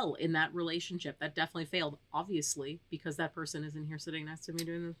end up well in that relationship. That definitely failed, obviously, because that person isn't here sitting next to me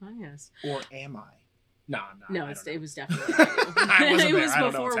doing this podcast. Or am I? No, it was definitely it was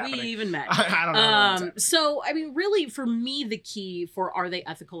before we even met. I don't know. So, really, for me, the key for are they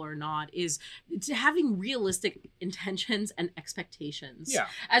ethical or not is to having realistic intentions and expectations,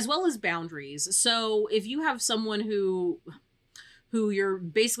 as well as boundaries. So, if you have someone who you're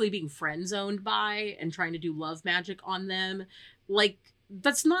basically being friend zoned by and trying to do love magic on them, like,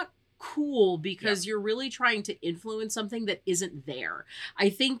 that's not cool because you're really trying to influence something that isn't there.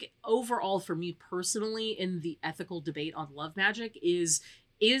 I think overall, for me personally, in the ethical debate on love magic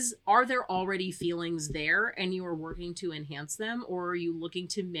are there already feelings there and you are working to enhance them, or are you looking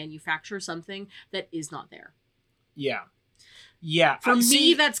to manufacture something that is not there? Yeah. For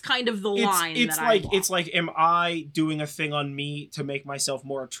me, that's kind of the line. It's like, am I doing a thing on me to make myself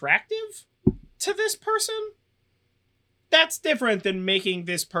more attractive to this person? That's different than making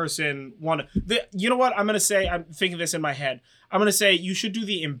this person want to... You know what? I'm going to say... I'm thinking this in my head. I'm going to say you should do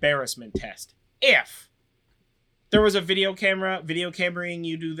the embarrassment test. If there was a video cameraing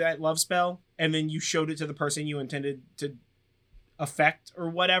you do that love spell, and then you showed it to the person you intended to effect or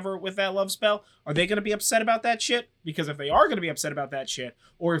whatever with that love spell, are they going to be upset about that shit? Because if they are going to be upset about that shit,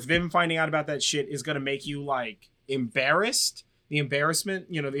 or if them finding out about that shit is going to make you like embarrassed, the embarrassment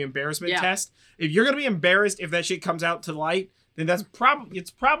test, if you're going to be embarrassed if that shit comes out to light, then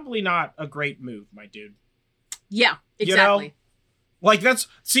it's probably not a great move, my dude. Yeah, exactly. You know? Like that's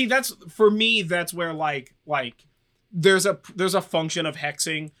for me, that's where like there's a function of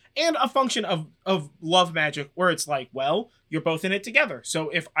hexing and a function of love magic where it's like, well, you're both in it together. So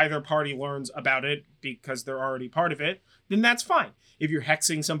if either party learns about it because they're already part of it, then that's fine. If you're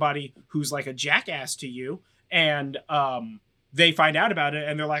hexing somebody who's like a jackass to you and they find out about it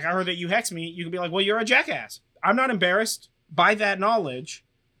and they're like, I heard that you hexed me, you can be like, well, you're a jackass. I'm not embarrassed by that knowledge.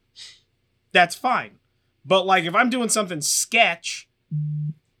 That's fine. But like if I'm doing something sketch,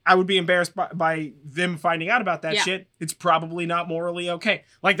 I would be embarrassed by them finding out about that shit. It's probably not morally okay.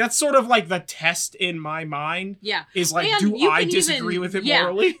 Like, that's sort of like the test in my mind. Yeah. Is like, do I disagree with it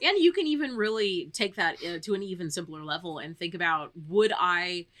morally? And you can even really take that to an even simpler level and think about,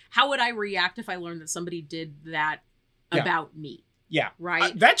 how would I react if I learned that somebody did that about me? Yeah.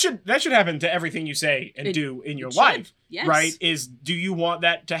 Right? That should happen to everything you say and do in your life. Yes. Right? Do you want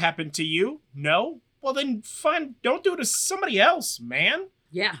that to happen to you? No? Well, then fine. Don't do it to somebody else, man.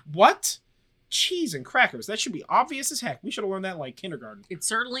 Yeah. What? Cheese and crackers. That should be obvious as heck. We should have learned that in like kindergarten. It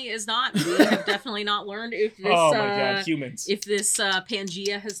certainly is not. We have definitely not learned if this oh my god, humans. If this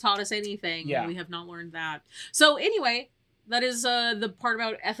Pangea has taught us anything. Yeah. We have not learned that. So anyway, that is the part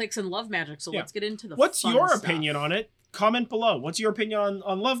about ethics and love magic. So let's get into the What's fun your stuff. opinion on it? Comment below. What's your opinion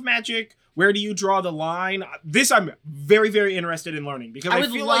on love magic? Where do you draw the line? This I'm very, very interested in learning because I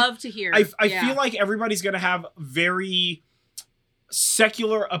would love to hear. I feel like everybody's going to have very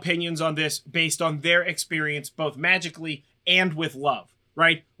secular opinions on this based on their experience, both magically and with love,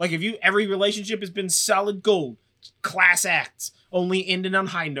 right? Like if every relationship has been solid gold, class acts, only ended on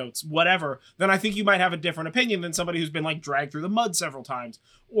high notes, whatever, then I think you might have a different opinion than somebody who's been like dragged through the mud several times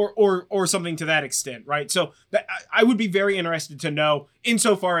or something to that extent, right? So I would be very interested to know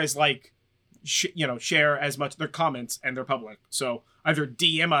insofar as like, share as much their comments and their public. So either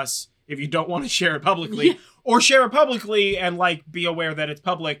DM us if you don't want to share it publicly or share it publicly and like be aware that it's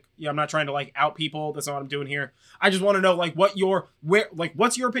public. Yeah, I'm not trying to like out people. That's not what I'm doing here. I just want to know like what's your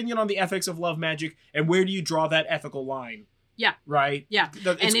opinion on the ethics of love magic and where do you draw that ethical line? Yeah. Right? Yeah. It's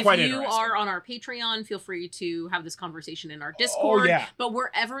and if quite you are on our Patreon, feel free to have this conversation in our Discord. Oh, yeah. But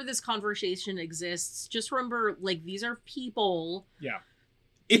wherever this conversation exists, just remember, like, these are people. Yeah.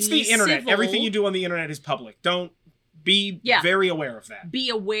 It's the internet. Civil. Everything you do on the internet is public. Don't be very aware of that. Be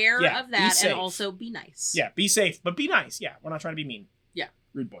aware of that and also be nice. Yeah, be safe, but be nice. Yeah, we're not trying to be mean. Yeah.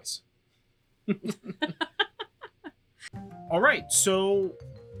 Rude boys. All right, so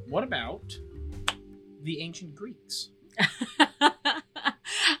what about the ancient Greeks?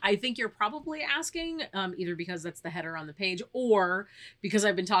 I think you're probably asking either because that's the header on the page or because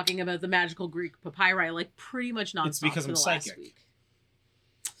I've been talking about the magical Greek papyri like pretty much nonstop. It's because I'm psychic. Last week.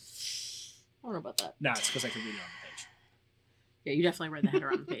 I don't know about that. No, it's because I can read it on the page. Yeah, you definitely read the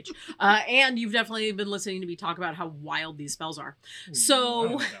header on the page. And you've definitely been listening to me talk about how wild these spells are.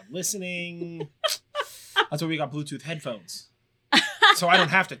 So I'm listening. That's why we got Bluetooth headphones. So I don't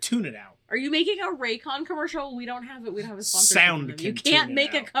have to tune it out. Are you making a Raycon commercial? We don't have it. We don't have a sponsor. You can can't tune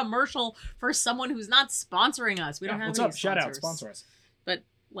make it a commercial for someone who's not sponsoring us. We don't have what's any up? Shout out, sponsors. sponsor us. But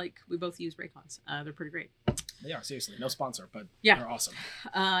like we both use Raycons. They're pretty great. They are, seriously. No sponsor, but yeah, they're awesome.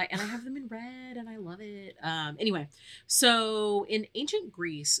 And I have them in red and I love it. Anyway, so in ancient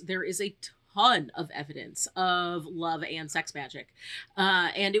Greece, there is a ton of evidence of love and sex magic.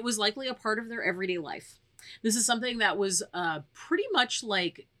 And it was likely a part of their everyday life. This is something that was pretty much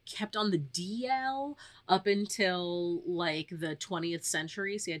like kept on the DL up until like the 20th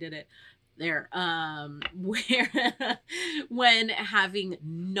century. See, I did it there. Where when having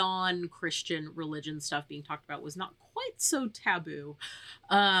non-Christian religion stuff being talked about was not quite so taboo.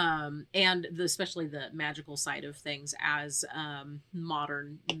 And especially the magical side of things as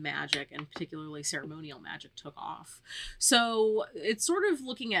modern magic and particularly ceremonial magic took off. So it's sort of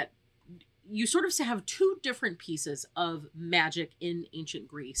looking at you sort of have two different pieces of magic in ancient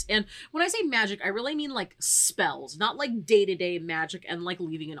Greece. And when I say magic, I really mean like spells, not like day-to-day magic and like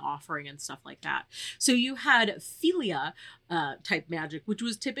leaving an offering and stuff like that. So you had philia, type magic, which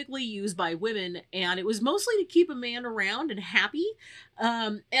was typically used by women, and it was mostly to keep a man around and happy.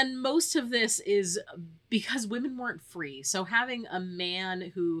 And most of this is because women weren't free. So having a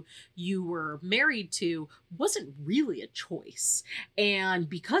man who you were married to wasn't really a choice. And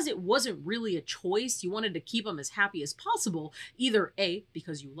because it wasn't really a choice, you wanted to keep them as happy as possible, either A,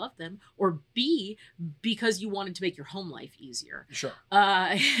 because you loved them, or B, because you wanted to make your home life easier. Sure.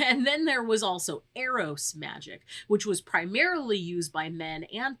 And then there was also Eros magic, which was primarily used by men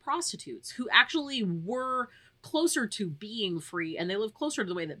and prostitutes who actually were closer to being free, and they lived closer to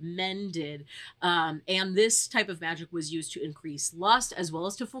the way that men did. And this type of magic was used to increase lust as well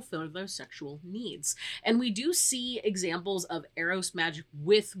as to fulfill their sexual needs. And we do see examples of Eros magic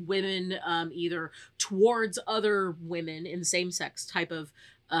with women, either towards other women in same-sex type of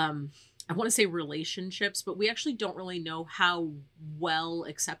I want to say relationships, but we actually don't really know how well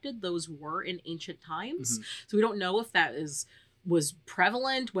accepted those were in ancient times. Mm-hmm. So we don't know if that was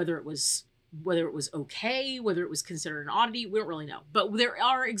prevalent, whether it was okay, whether it was considered an oddity. We don't really know, but there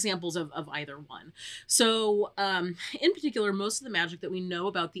are examples of either one. So in particular, most of the magic that we know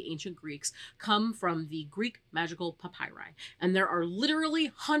about the ancient Greeks come from the Greek magical papyri, and there are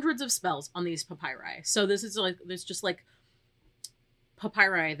literally hundreds of spells on these papyri. So this is like, there's just like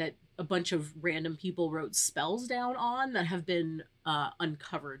papyri that a bunch of random people wrote spells down on that have been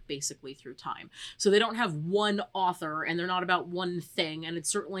uncovered basically through time. So they don't have one author, and they're not about one thing, and it's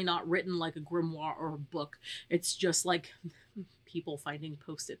certainly not written like a grimoire or a book. It's just like people finding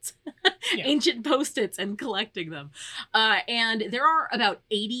post-its, yeah. Ancient post-its, and collecting them. And there are about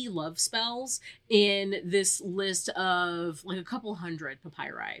 80 love spells in this list of like a couple hundred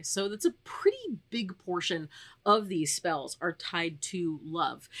papyri. So that's a pretty big portion of these spells are tied to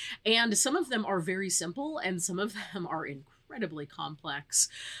love. And some of them are very simple, and some of them are incredibly complex.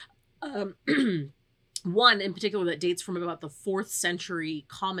 One in particular that dates from about the 4th century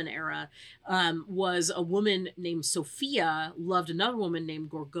Common Era was a woman named Sophia loved another woman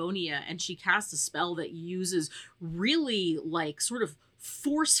named Gorgonia, and she cast a spell that uses really like sort of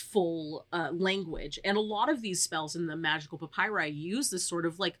forceful language. And a lot of these spells in the magical papyri use this sort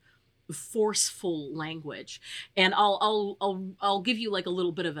of like forceful language. And I'll give you like a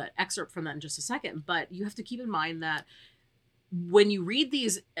little bit of an excerpt from that in just a second, but you have to keep in mind that when you read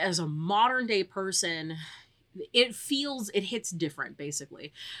these as a modern day person, it hits different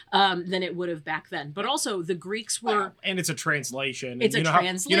basically than it would have back then. But also the Greeks were, and it's a translation. It's a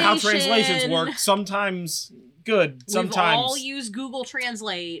translation. You know how translations work. Sometimes good. Sometimes we've all used Google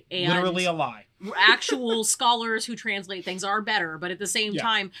Translate, and literally a lie. Actual scholars who translate things are better, but at the same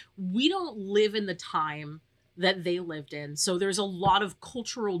time, we don't live in the time that they lived in. So there's a lot of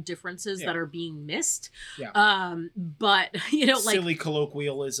cultural differences that are being missed. Yeah. But, you know, like silly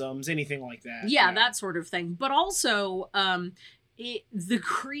colloquialisms, anything like that. Yeah, that sort of thing. But also, the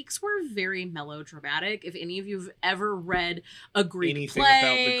Greeks were very melodramatic. If any of you have ever read a Greek anything play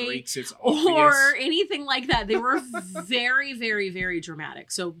about the Greeks, it's obvious. Or anything like that, they were very, very, very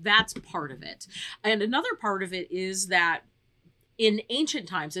dramatic. So that's part of it. And another part of it is that in ancient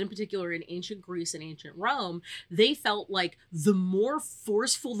times, and in particular in ancient Greece and ancient Rome, they felt like the more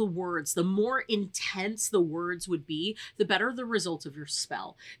forceful the words, the more intense the words would be, the better the result of your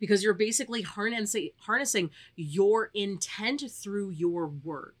spell. Because you're basically harnessing your intent through your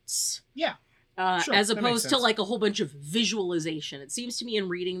words. Yeah. Sure, as opposed to like a whole bunch of visualization. It seems to me in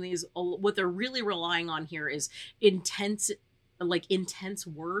reading these, what they're really relying on here is intense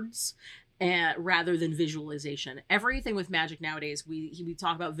words. Rather than visualization. Everything with magic nowadays, we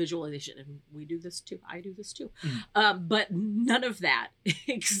talk about visualization, and we do this too. I do this too. But none of that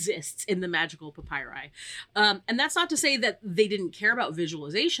exists in the magical papyri. And that's not to say that they didn't care about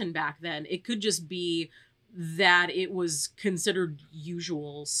visualization back then. It could just be that it was considered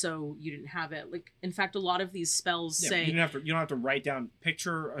usual, so you didn't have it. Like, in fact, a lot of these spells say you don't have to write down.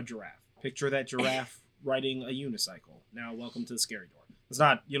 Picture a giraffe. Picture that giraffe riding a unicycle. Now, welcome to the scary door. It's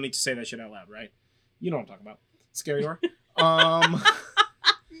not, you don't need to say that shit out loud, right? You know what I'm talking about. Scary door. No.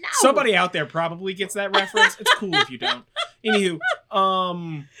 Somebody out there probably gets that reference. It's cool if you don't. Anywho,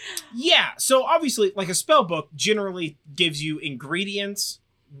 yeah. So obviously, like a spell book generally gives you ingredients,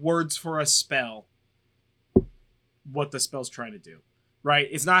 words for a spell, what the spell's trying to do, right?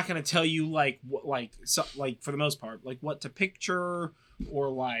 It's not going to tell you like for the most part, like what to picture or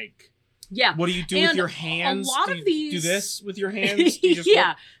like. Yeah. What do you do with your hands? A lot of these... do this with your hands? Do you just do you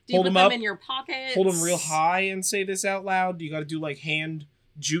hold put them up in your pockets? Hold them real high and say this out loud? Do you got to do like hand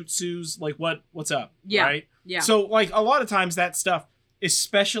jutsus? Like what's up? Yeah. Right? Yeah. So like a lot of times that stuff,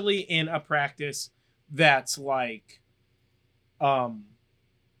 especially in a practice that's like,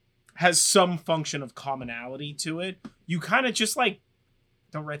 has some function of commonality to it, you kind of just like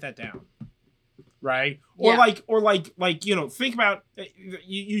don't write that down. Right? Or like, you know, think about,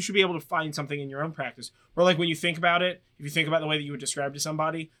 you should be able to find something in your own practice. Or like when you think about it, if you think about the way that you would describe to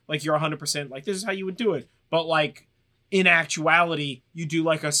somebody, like you're 100% like, this is how you would do it. But like in actuality, you do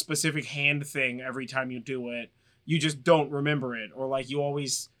like a specific hand thing every time you do it. You just don't remember it. Or like you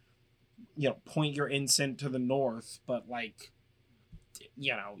always, you know, point your incense to the north, but like,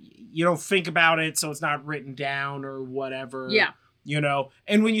 you know, you don't think about it, so it's not written down or whatever. Yeah. You know,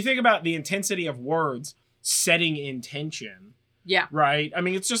 and when you think about the intensity of words setting intention, yeah, right? I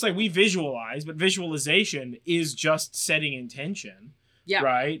mean, it's just like we visualize, but visualization is just setting intention, yeah,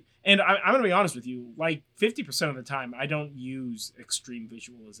 right? And I'm going to be honest with you, like 50% of the time, I don't use extreme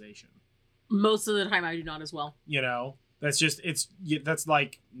visualization. Most of the time, I do not as well. You know, that's just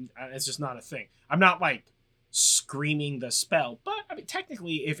that's just not a thing. I'm not like screaming the spell, but I mean,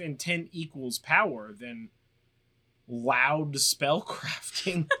 technically, if intent equals power, then loud spell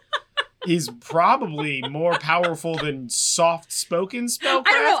crafting is probably more powerful than soft spoken spell crafting.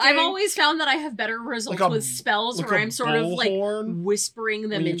 I don't know. I've always found that I have better results with spells where I'm sort of like whispering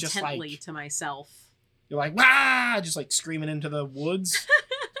them intently to myself. You're like, "Wah!" just like screaming into the woods.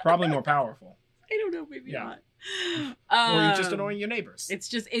 Probably more powerful. I don't know, maybe not. Or you're just annoying your neighbors.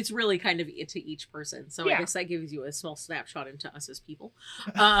 It's really kind of to each person. So I guess that gives you a small snapshot into us as people.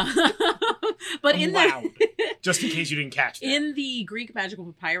 But in loud, just in case you didn't catch that. In the Greek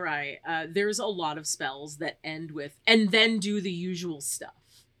magical papyri, there's a lot of spells that end with and then do the usual stuff.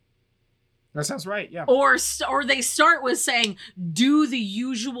 That sounds right. Yeah. Or they start with saying do the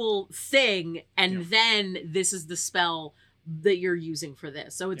usual thing and then this is the spell that you're using for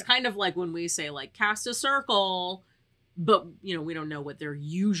this. So it's kind of like when we say like cast a circle, but you know, we don't know what their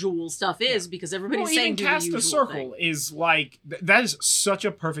usual stuff is because everybody's saying do cast the a circle thing. Is like that is such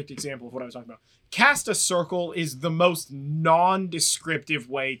a perfect example of what I was talking about. Cast a circle is the most non-descriptive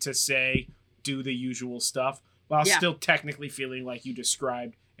way to say do the usual stuff while still technically feeling like you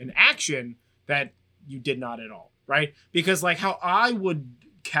described an action that you did not at all, right? Because like how I would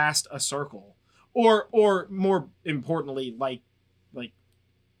cast a circle or more importantly, like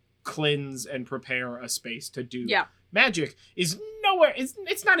cleanse and prepare a space to do magic is nowhere.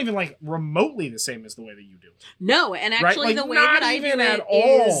 It's not even like remotely the same as the way that you do it. No, and actually like, the way that I do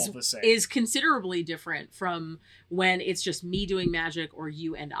it is considerably different from when it's just me doing magic or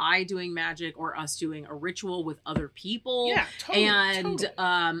you and I doing magic or us doing a ritual with other people. Yeah, totally. And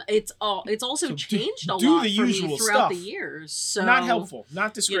it's also changed a lot for me throughout the years. So not helpful,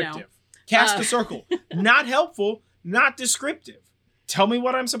 not descriptive. You know, cast a circle. Not helpful, not descriptive. Tell me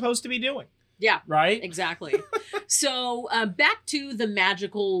what I'm supposed to be doing. Yeah. Right? Exactly. So back to the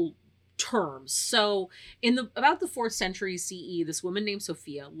magical terms. So about the 4th century CE, this woman named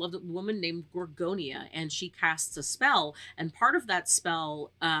Sophia loved a woman named Gorgonia, and she casts a spell. And part of that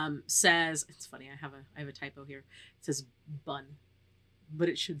spell says, it's funny, I have a typo here. It says bun, but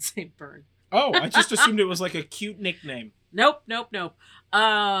it should say burn. Oh, I just assumed it was like a cute nickname. Nope.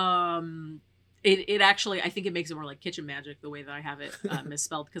 It actually, I think it makes it more like kitchen magic the way that I have it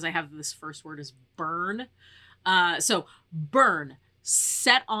misspelled because I have this first word as burn. So burn,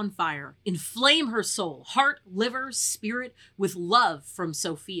 set on fire, inflame her soul, heart, liver, spirit with love from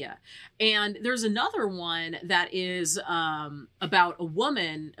Sophia. And there's another one that is about a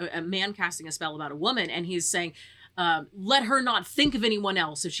woman, a man casting a spell about a woman, and he's saying, let her not think of anyone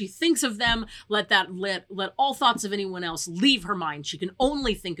else. If she thinks of them, let all thoughts of anyone else leave her mind. She can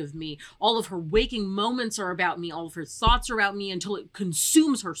only think of me. All of her waking moments are about me. All of her thoughts are about me until it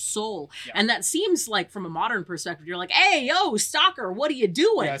consumes her soul. Yeah. And that seems like, from a modern perspective, you're like, hey, yo, stalker, what are you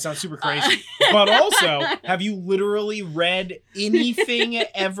doing? Yeah, it sounds super crazy. But also, have you literally read anything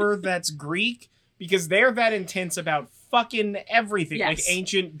ever that's Greek? Because they're that intense about fucking everything. Yes. Like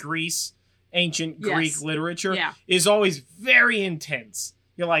ancient Greek literature is always very intense.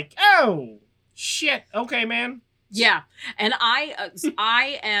 You're like, oh shit, okay, man. Yeah, and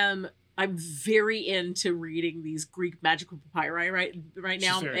I'm very into reading these Greek magical papyri right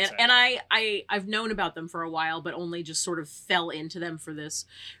now, and I've known about them for a while, but only just sort of fell into them for this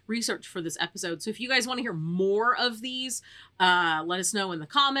research for this episode. So if you guys want to hear more of these, let us know in the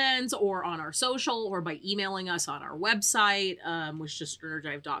comments or on our social or by emailing us on our website, which is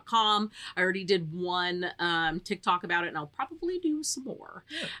stonerjive.com. I already did one TikTok about it, and I'll probably do some more.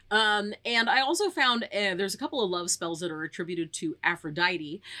 Yeah. And I also found there's a couple of love spells that are attributed to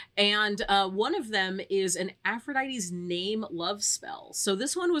Aphrodite, and one of them is an Aphrodite's name love spell. So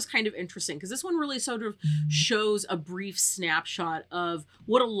this one was kind of interesting because this one really sort of shows a brief snapshot of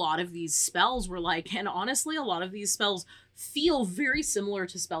what a lot of these spells were like. And honestly, a lot of these spells feel very similar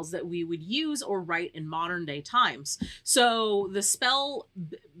to spells that we would use or write in modern day times. So the spell,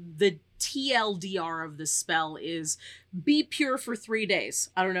 the TLDR of this spell is be pure for 3 days.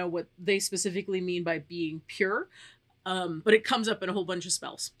 I don't know what they specifically mean by being pure, but it comes up in a whole bunch of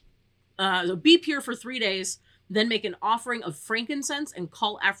spells. So be pure for 3 days, then make an offering of frankincense and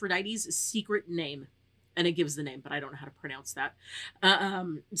call Aphrodite's secret name. And it gives the name, but I don't know how to pronounce that.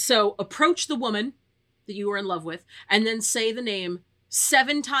 So approach the woman that you are in love with, and then say the name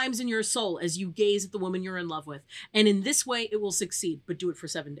 7 times in your soul as you gaze at the woman you're in love with. And in this way, it will succeed, but do it for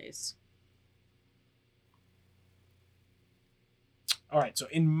 7 days. All right, so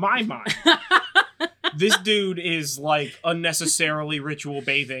in my mind, this dude is like unnecessarily ritual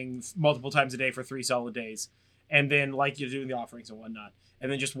bathing multiple times a day for 3 solid days. And then like you're doing the offerings and whatnot.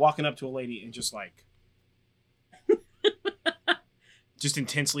 And then just walking up to a lady and just like... just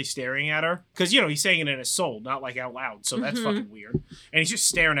intensely staring at her. Because, he's saying it in his soul, not like out loud. So that's fucking weird. And he's just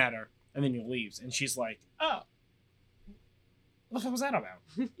staring at her. And then he leaves. And she's like, oh. What the fuck was that about?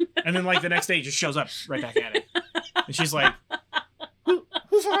 And then like the next day he just shows up right back at it. And she's like...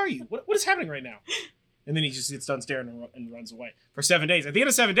 Who are you? What is happening right now? And then he just gets done staring and runs away for 7 days. At the end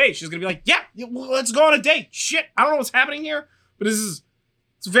of 7 days, she's going to be like, yeah, let's go on a date. Shit, I don't know what's happening here, but it's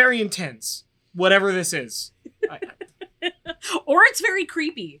very intense. Whatever this is. Or it's very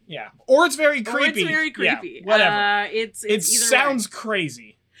creepy. Yeah. Or it's very creepy. Yeah, whatever. It sounds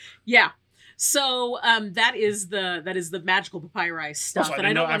crazy. Yeah. So that is the magical papyri stuff. Also, I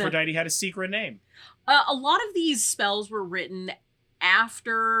didn't know Aphrodite had a secret name. A lot of these spells were written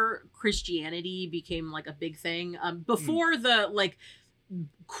after Christianity became like a big thing. Before the like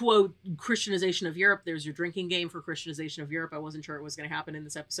quote Christianization of Europe, there's your drinking game for Christianization of Europe. I wasn't sure it was going to happen in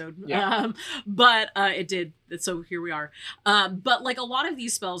this episode. Yeah. But it did. So here we are. But like a lot of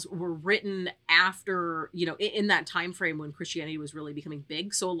these spells were written after, in that time frame when Christianity was really becoming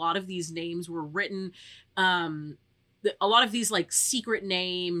big. So a lot of these names were written, a lot of these like secret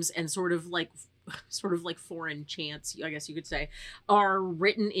names and sort of like foreign chants, I guess you could say, are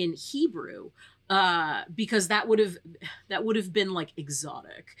written in Hebrew, because that would have been like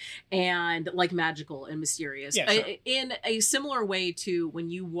exotic and like magical and mysterious. Yeah, sure. In a similar way to when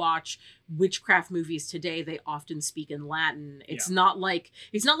you watch witchcraft movies today, they often speak in Latin. It's not like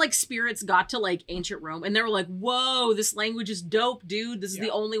spirits got to like ancient Rome and they were like, whoa, this language is dope, dude. This is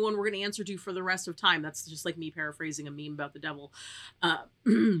the only one we're going to answer to for the rest of time. That's just like me paraphrasing a meme about the devil.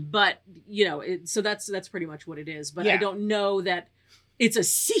 But so that's pretty much what it is. But I don't know that it's a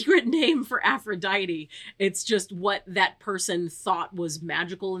secret name for Aphrodite. It's just what that person thought was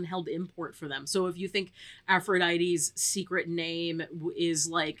magical and held import for them. So if you think Aphrodite's secret name is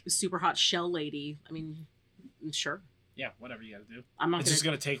like super hot shell lady, I mean, sure. Yeah, whatever you gotta do. It's just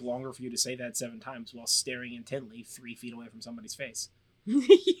gonna take longer for you to say that 7 times while staring intently 3 feet away from somebody's face.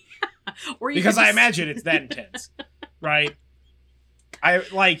 Or because I imagine it's that intense, right? I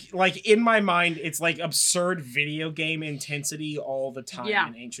like in my mind, it's like absurd video game intensity all the time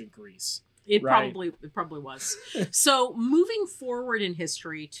in ancient Greece. It probably was. So moving forward in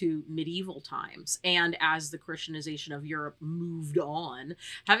history to medieval times, and as the Christianization of Europe moved on,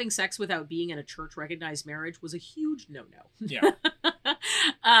 having sex without being in a church recognized marriage was a huge no-no.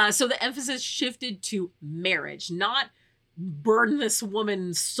 Yeah. So the emphasis shifted to marriage, not burn this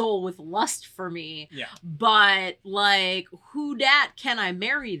woman's soul with lust for me, but like, who dat can I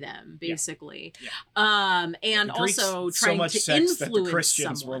marry them, basically. And also trying to influence that the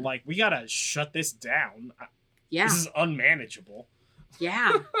Christians were like, we gotta shut this down. This is unmanageable.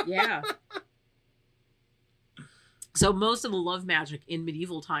 So most of the love magic in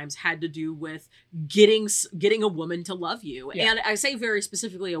medieval times had to do with getting a woman to love you. And I say very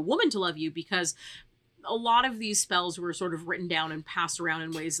specifically a woman to love you because a lot of these spells were sort of written down and passed around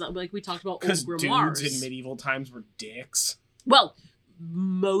in ways that, like we talked about, old grimoires. Dudes in medieval times were dicks. Well,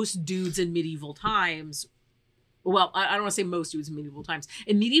 most dudes in medieval times... Well, I don't want to say most dudes in medieval times.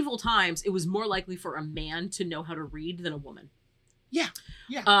 In medieval times, it was more likely for a man to know how to read than a woman.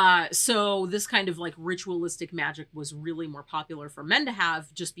 So this kind of like ritualistic magic was really more popular for men to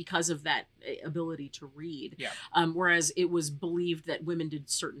have just because of that ability to read. Whereas it was believed that women did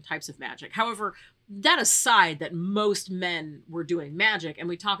certain types of magic. However, that aside, that most men were doing magic, and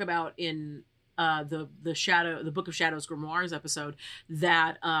we talk about in the Book of Shadows Grimoires episode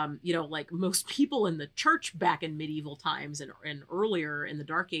that like most people in the church back in medieval times and earlier in the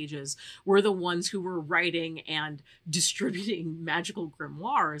Dark Ages were the ones who were writing and distributing magical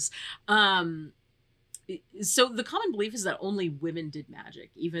grimoires. so the common belief is that only women did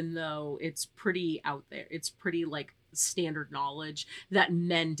magic, even though it's pretty out there. It's pretty like standard knowledge that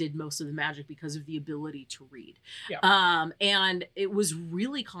men did most of the magic because of the ability to read. Yeah. And it was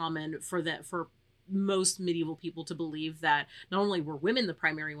really common for most medieval people to believe that not only were women the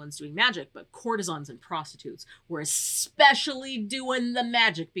primary ones doing magic, but courtesans and prostitutes were especially doing the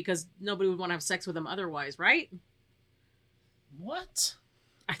magic because nobody would want to have sex with them otherwise, right? What?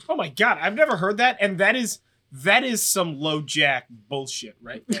 Oh my god, I've never heard that, and that is some low jack bullshit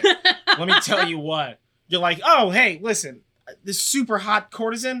right there. Let me tell you what. You're like, oh, hey, listen, this super hot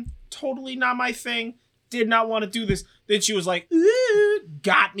courtesan, totally not my thing. Did not want to do this. Then she was like,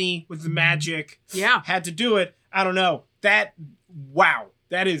 got me with the magic. Yeah. Had to do it. I don't know. Wow.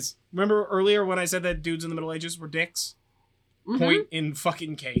 That is, remember earlier when I said that dudes in the Middle Ages were dicks? Mm-hmm. Point in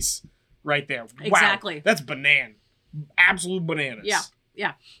fucking case. Right there. Exactly. Wow. That's banana. Absolute bananas. Yeah.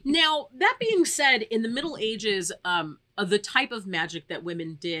 Yeah. Now, that being said, in the Middle Ages, the type of magic that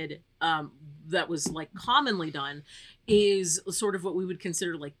women did that was like commonly done is sort of what we would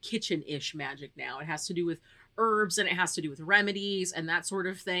consider like kitchen-ish magic now. It has to do with herbs and it has to do with remedies and that sort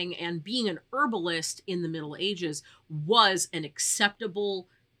of thing. And being an herbalist in the Middle Ages was an acceptable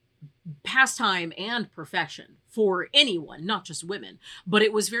pastime and profession for anyone, not just women. But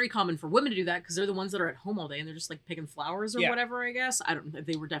it was very common for women to do that because they're the ones that are at home all day and they're just like picking flowers or whatever, I guess. I don't know.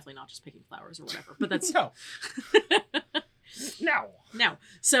 They were definitely not just picking flowers or whatever, but that's... No. No.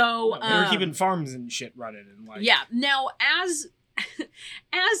 So... they were keeping farms and shit running. And like... Yeah. Now, as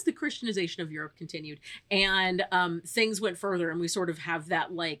the Christianization of Europe continued and things went further and we sort of have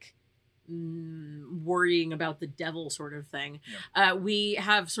that like worrying about the devil sort of thing, we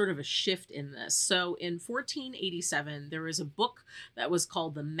have sort of a shift in this. So in 1487, there was a book that was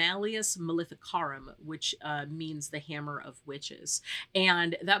called the Malleus Maleficarum, which means the hammer of witches.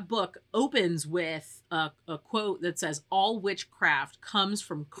 And that book opens with a quote that says, "All witchcraft comes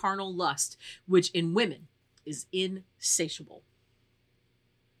from carnal lust, which in women is insatiable."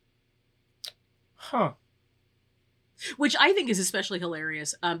 Huh. Which I think is especially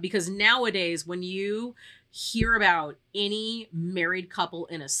hilarious because nowadays when you hear about any married couple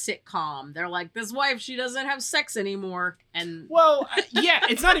in a sitcom, they're like, this wife, she doesn't have sex anymore. And well, yeah,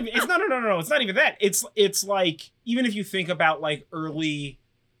 it's not even, no, it's not even that. It's like, even if you think about like early,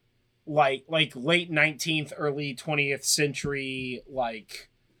 like late 19th, early 20th century, like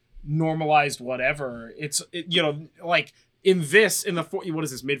normalized whatever, like in the, what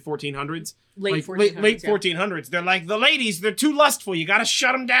is this, mid 1400s? Late 1400s, they're like, the ladies, they're too lustful. You got to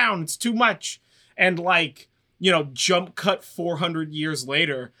shut them down. It's too much. And like, jump cut 400 years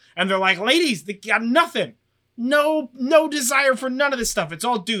later. And they're like, ladies, they got nothing. No desire for none of this stuff. It's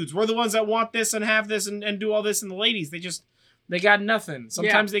all dudes. We're the ones that want this and have this and do all this. And the ladies, they got nothing.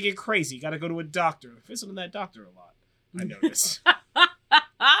 Sometimes they get crazy. You got to go to a doctor. I visit that doctor a lot. I notice.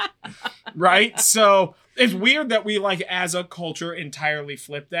 Right? So it's weird that we like as a culture entirely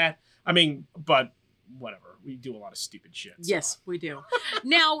flip that. I mean, but whatever. We do a lot of stupid shit. So. Yes, we do.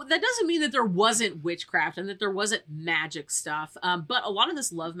 Now, that doesn't mean that there wasn't witchcraft and that there wasn't magic stuff. But a lot of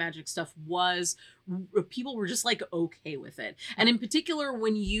this love magic stuff was, people were just like okay with it. And in particular,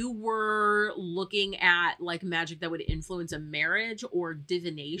 when you were looking at like magic that would influence a marriage or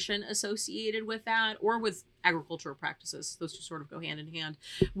divination associated with that, or with agricultural practices, those two sort of go hand in hand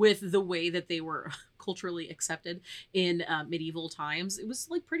with the way that they were culturally accepted in medieval times. It was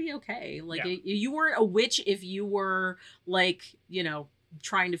like pretty okay. Like you weren't a witch if you were like,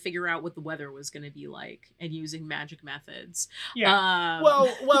 trying to figure out what the weather was going to be like and using magic methods. Yeah.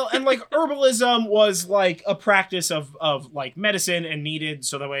 Well, and like herbalism was like a practice of like medicine and needed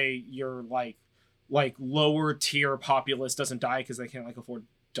so that way your like lower tier populace doesn't die because they can't like afford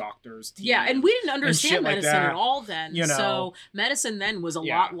doctors. Yeah, and we didn't understand medicine like at all then. So medicine then was a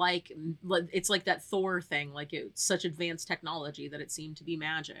lot like, it's like that Thor thing. Like it's such advanced technology that it seemed to be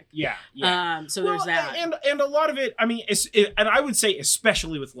magic. Yeah. So there's that. And a lot of it, I mean, and I would say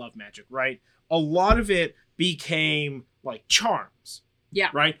especially with love magic, right? A lot of it became like charms.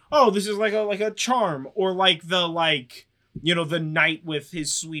 Yeah. Right? Oh, this is like a charm, or like the the knight with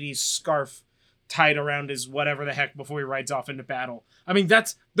his sweetie's scarf tied around his whatever the heck before he rides off into battle. I mean,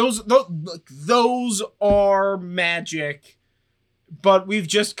 those are magic, but we've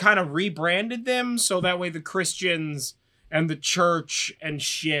just kind of rebranded them so that way the Christians and the church and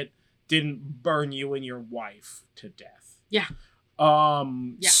shit didn't burn you and your wife to death. Yeah.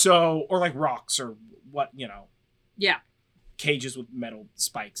 So, or like rocks or what, Yeah. Cages with metal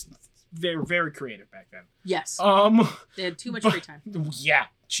spikes. They're very creative back then. Yes. They had too much free time. Yeah.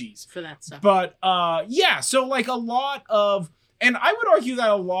 Jeez. For that stuff. But, so like a lot of, And I would argue that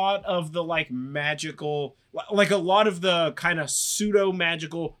a lot of the like magical, like a lot of the kind of pseudo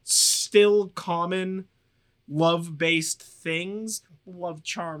magical, still common love-based things, love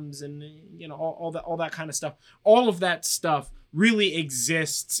charms and, you know, all that kind of stuff, all of that stuff really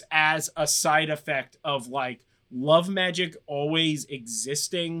exists as a side effect of like love magic always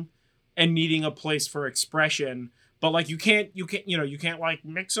existing and needing a place for expression. But like you can't like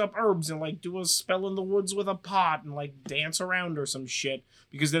mix up herbs and like do a spell in the woods with a pot and like dance around or some shit,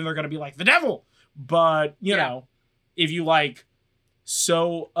 because then they're gonna be like the devil. But you know, if you like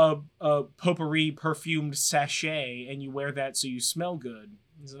sew a potpourri perfumed sachet and you wear that so you smell good,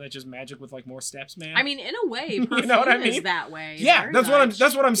 isn't that just magic with like more steps, man? I mean, in a way, perfume you know what I mean? is that way. Yeah, that's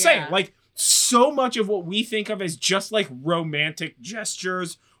what I'm saying. Yeah. Like so much of what we think of as just like romantic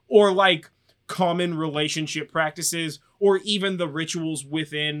gestures or like common relationship practices or even the rituals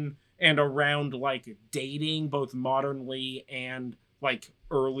within and around like dating, both modernly and like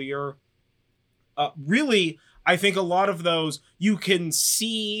earlier. Really, I think a lot of those you can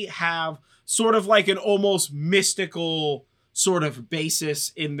see have sort of like an almost mystical sort of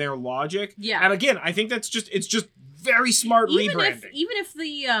basis in their logic. Yeah. And again, I think it's just very smart rebranding. Even if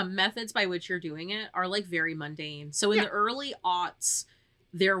the methods by which you're doing it are like very mundane. So in the early aughts,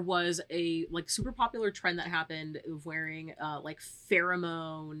 there was a like super popular trend that happened of wearing like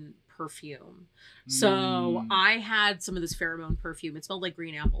pheromone perfume. So I had some of this pheromone perfume. It smelled like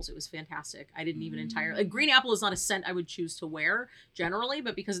green apples. It was fantastic. I didn't even entirely... green apple is not a scent I would choose to wear generally,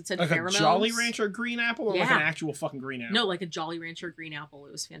 but because it said like pheromones... a Jolly Rancher green apple or like an actual fucking green apple? No, like a Jolly Rancher green apple.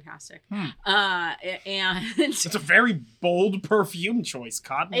 It was fantastic. And... It's a very bold perfume choice,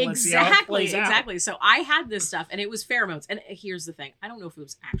 Cotton. Let's see how it plays out. Exactly. So I had this stuff and it was pheromones. And here's the thing. I don't know if it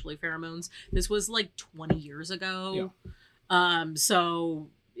was actually pheromones. This was like 20 years ago. Yeah. So...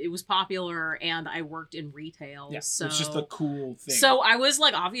 it was popular and I worked in retail. Yeah, so it's just a cool thing. So I was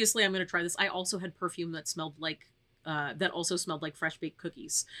like, obviously I'm going to try this. I also had perfume that smelled like, fresh baked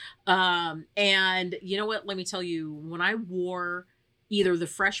cookies. And you know what? Let me tell you, when I wore either the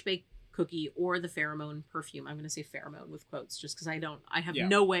fresh baked cookie or the pheromone perfume, I'm going to say pheromone with quotes just because I have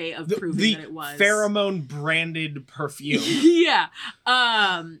no way of proving that it was pheromone branded perfume. Yeah.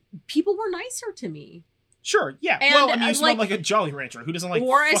 People were nicer to me. Sure, yeah. And, well, I mean, you smelled like a Jolly Rancher. Who doesn't like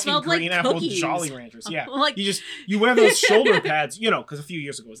fucking green apple Jolly Ranchers? Yeah. Like, you wear those shoulder pads, you know, because a few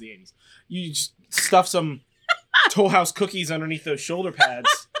years ago was the 80s. You just stuff some Toll House cookies underneath those shoulder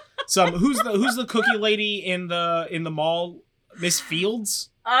pads. Who's the cookie lady in the mall? Miss Fields?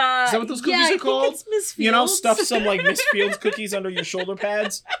 Is that what those cookies are called? Think it's Miss Fields. You know, stuff some like Miss Fields cookies under your shoulder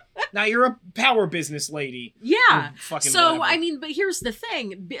pads. Now you're a power business lady. Yeah. So whatever. I mean, but here's the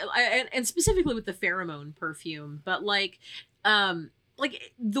thing, and specifically with the pheromone perfume, but like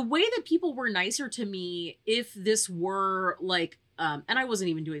the way that people were nicer to me, if this were like. And I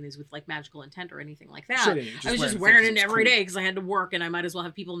wasn't even doing these with like magical intent or anything like that. Sure, I was just wearing it every day because I had to work and I might as well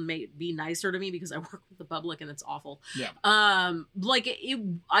have people be nicer to me because I work with the public and it's awful. Yeah. Like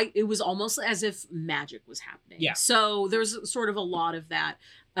it was almost as if magic was happening. Yeah. So there's sort of a lot of that.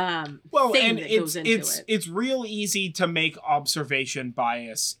 Well, thing and that goes into it. It's real easy to make observation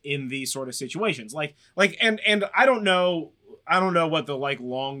bias in these sort of situations. And I don't know what the like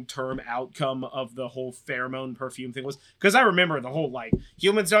long-term outcome of the whole pheromone perfume thing was, because I remember the whole like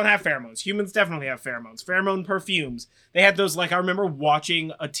humans don't have pheromones, humans definitely have pheromone perfumes. They had those, like, I remember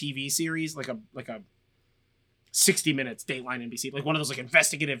watching a TV series like a 60 Minutes, Dateline NBC, like one of those like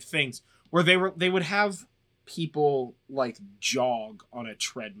investigative things where they would have people like jog on a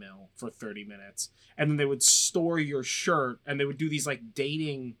treadmill for 30 minutes and then they would store your shirt and they would do these like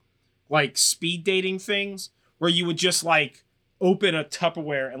dating, like speed dating things where you would just like open a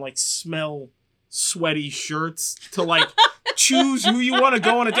Tupperware and like smell sweaty shirts to like choose who you want to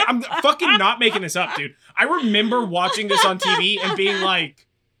go on a date. I'm fucking not making this up, dude. I remember watching this on TV and being like,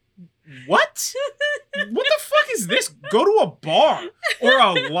 what the fuck is this? Go to a bar or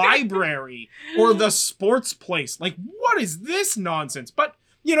a library or the sports place. Like, what is this nonsense? But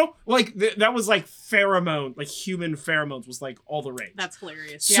you know, like that was like pheromone, like human pheromones was like all the rage. That's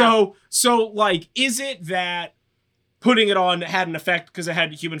hilarious. So like, is it that putting it on had an effect because it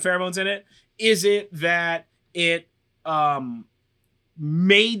had human pheromones in it? Is it that it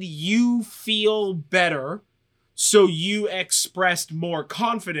made you feel better, so you expressed more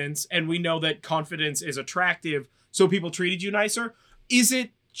confidence, and we know that confidence is attractive, so people treated you nicer? Is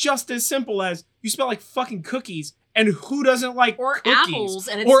it just as simple as you smell like fucking cookies, and who doesn't like cookies? Apples,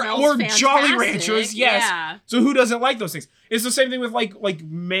 and it smells fantastic. Jolly Ranchers, yes. Yeah. So who doesn't like those things? It's the same thing with like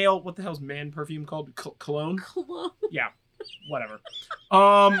male, what the hell's man perfume called? Cologne? Cologne. Yeah. Whatever.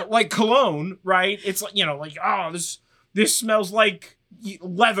 Like cologne, right? It's like, you know, like, oh, this this smells like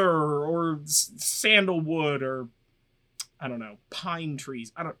leather or sandalwood or I don't know, pine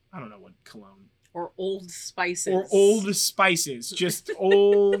trees. I don't know what cologne. Or old spices. Or old spices. Just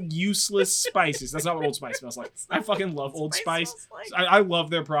old, useless spices. That's not what Old Spice smells like. I fucking love Old Spice. Like. I love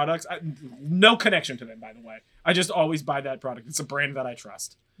their products. No connection to them, by the way. I just always buy that product. It's a brand that I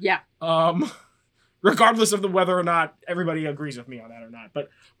trust. Yeah. Regardless of whether or not everybody agrees with me on that or not. But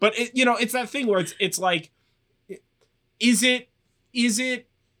it, it's that thing where it's like, is it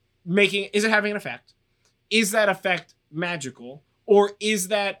having an effect? Is that effect magical? Or is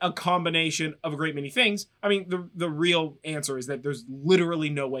that a combination of a great many things? I mean, the real answer is that there's literally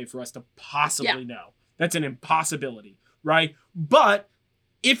no way for us to possibly know. That's an impossibility, right? But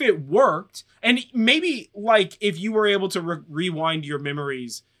if it worked, and maybe like if you were able to rewind your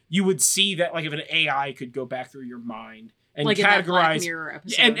memories, you would see that like if an AI could go back through your mind and like categorize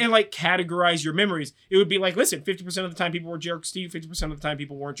and like categorize your memories, it would be like, listen, 50% of the time people were jerks to you, 50% of the time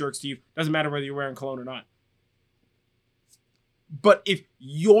people weren't jerks to you. Doesn't matter whether you're wearing cologne or not. But if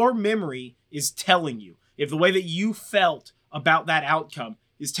your memory is telling you, if the way that you felt about that outcome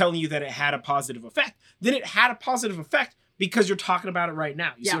is telling you that it had a positive effect, then it had a positive effect because you're talking about it right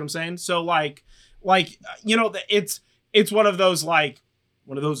now. You see what I'm saying? So like, it's one of those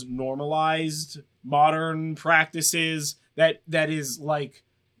normalized modern practices that is like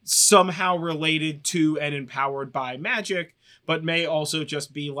somehow related to and empowered by magic, but may also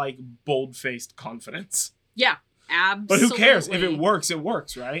just be like bold-faced confidence. Yeah. Absolutely. But who cares? If it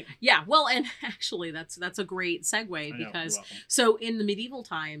works, right? Yeah. Well, and actually that's a great segue because so in the medieval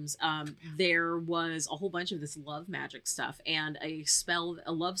times, there was a whole bunch of this love magic stuff, and a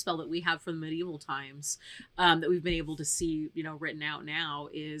love spell that we have from the medieval times, that we've been able to see, written out now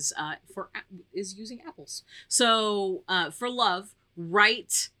is using apples. So, for love,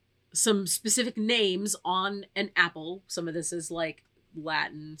 write some specific names on an apple. Some of this is like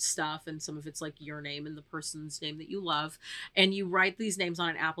Latin stuff, and some of it's like your name and the person's name that you love, and you write these names on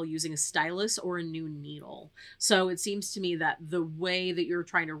an apple using a stylus or a new needle. So it seems to me that the way that you're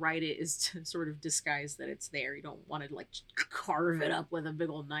trying to write it is to sort of disguise that it's there. You don't want to like carve it up with a big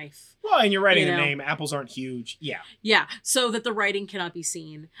old knife. Well, and you're writing a name. Apples aren't huge. Yeah, so that the writing cannot be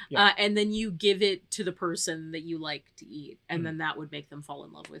seen. And then you give it to the person that you like to eat, and then that would make them fall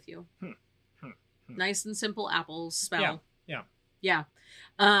in love with you. Nice and simple apple spell. Yeah.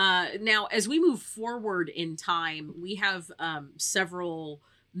 Now, as we move forward in time, we have several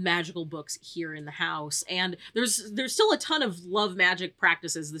magical books here in the house, and there's still a ton of love magic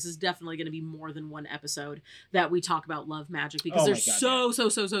practices. This is definitely going to be more than one episode that we talk about love magic, because there's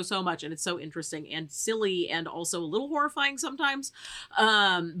so much, and it's so interesting and silly and also a little horrifying sometimes.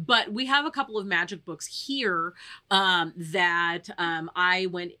 But we have a couple of magic books here that I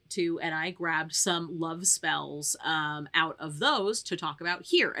went to, and I grabbed some love spells out of those to talk about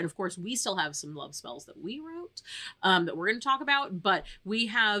here. And of course, we still have some love spells that we wrote that we're going to talk about, but we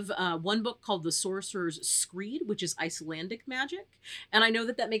have one book called The Sorcerer's Screed, which is Icelandic magic. And I know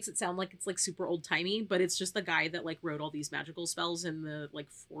that makes it sound like it's like super old timey, but it's just the guy that like wrote all these magical spells in the like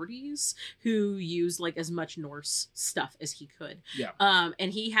 40s who used like as much Norse stuff as he could. Yeah.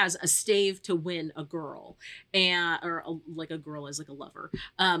 And he has a stave to win a girl, like a girl as like a lover.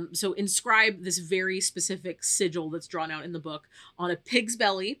 So inscribe this very specific sigil that's drawn out in the book on a pig's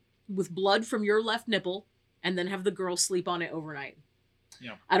belly with blood from your left nipple, and then have the girl sleep on it overnight.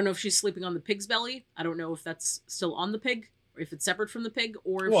 Yeah. I don't know if she's sleeping on the pig's belly. I don't know if that's still on the pig, or if it's separate from the pig,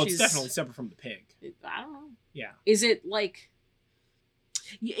 or if it's definitely separate from the pig. I don't know. Yeah. Is it like...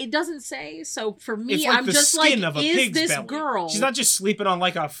 It doesn't say. So for me, it's like I'm the just skin like, of a is pig's this belly. girl... She's not just sleeping on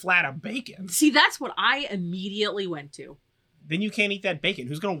like a flat of bacon. See, that's what I immediately went to. Then you can't eat that bacon.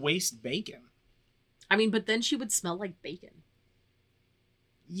 Who's going to waste bacon? I mean, but then she would smell like bacon.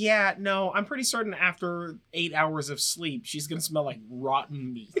 Yeah, no, I'm pretty certain after 8 hours of sleep, she's going to smell like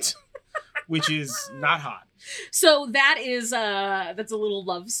rotten meat, which is not hot. So that is that's a little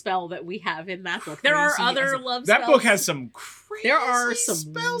love spell that we have in that book. There are other love spells. That book has some crazy there are some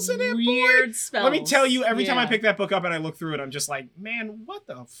spells in it, weird boy. spells. Let me tell you, every time I pick that book up and I look through it, I'm just like, man, what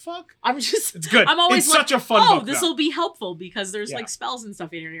the fuck? It's good. I'm always it's like, such a fun book. This will be helpful because there's like spells and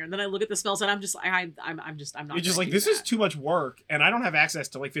stuff in here. And then I look at the spells and I'm just I'm not. You're just like, this is too much work, and I don't have access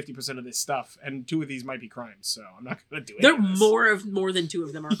to like 50% of this stuff, and 2 of these might be crimes, so I'm not gonna do it. More than 2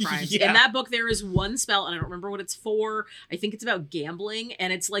 of them are crimes. In that book, there is one spell, and I don't remember what it's for. I think it's about gambling,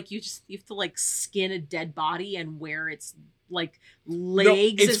 and it's like you have to like skin a dead body and wear its like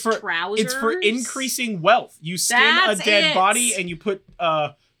legs as trousers. It's for increasing wealth. You skin a dead body and you put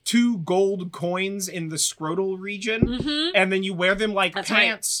 2 gold coins in the scrotal region, and then you wear them like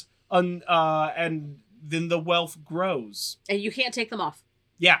pants. And then the wealth grows. And you can't take them off.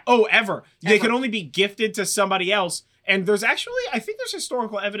 Yeah. Oh, ever. They can only be gifted to somebody else. And there's actually, I think there's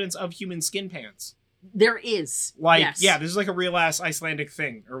historical evidence of human skin pants. There is. Like, yes. yeah, this is like a real ass Icelandic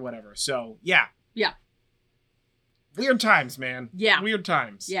thing or whatever. So, yeah. Yeah. Weird times, man. Yeah. Weird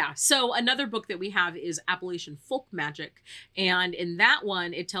times. Yeah. So another book that we have is Appalachian Folk Magic. And in that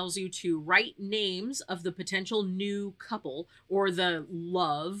one, it tells you to write names of the potential new couple or the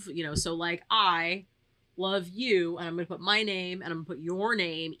love, you know, so like I love you, and I'm going to put my name and I'm going to put your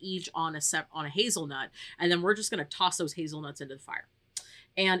name each on a hazelnut. And then we're just going to toss those hazelnuts into the fire.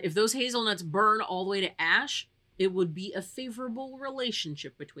 And if those hazelnuts burn all the way to ash, it would be a favorable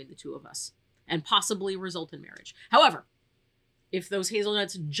relationship between the two of us and possibly result in marriage. However, if those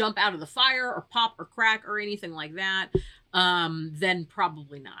hazelnuts jump out of the fire or pop or crack or anything like that, then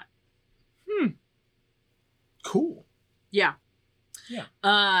probably not. Cool. Yeah. Yeah.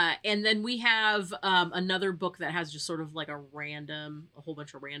 And then we have another book that has just sort of like a whole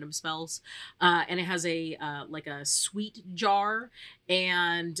bunch of random spells. And it has a like a sweet jar.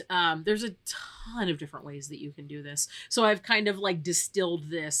 And there's a ton of different ways that you can do this. So I've kind of like distilled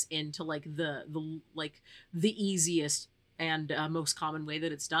this into like the easiest and most common way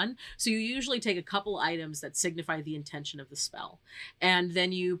that it's done. So you usually take a couple items that signify the intention of the spell, and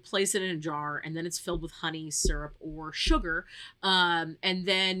then you place it in a jar, and then it's filled with honey, syrup, or sugar, and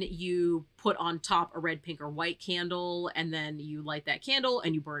then you put on top a red, pink, or white candle, and then you light that candle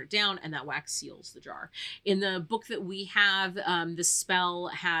and you burn it down, and that wax seals the jar. In the book that we have, the spell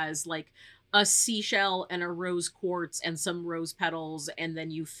has like a seashell and a rose quartz and some rose petals, and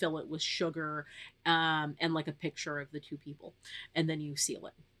then you fill it with sugar and like a picture of the two people, and then you seal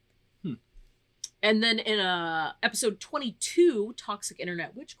it. And then in episode 22, Toxic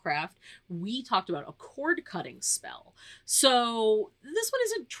Internet Witchcraft, we talked about a cord cutting spell. So this one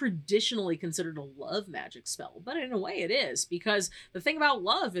isn't traditionally considered a love magic spell, but in a way it is, because the thing about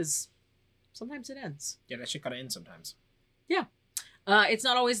love is sometimes it ends. Yeah, that shit gotta end sometimes. Yeah. It's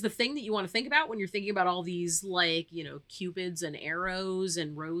not always the thing that you want to think about when you're thinking about all these, like, you know, cupids and arrows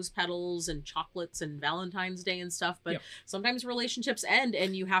and rose petals and chocolates and Valentine's Day and stuff. But sometimes relationships end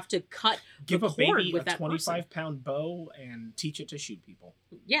and you have to cut Give the a cord baby with a that 25-pound bow and teach it to shoot people.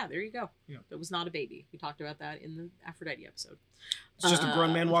 Yeah, there you go. Yeah. It was not a baby. We talked about that in the Aphrodite episode. It's just a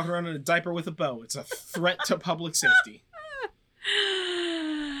grown man walking around in a diaper with a bow. It's a threat to public safety.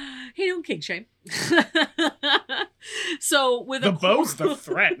 Hey, don't kink shame. So with the bow's the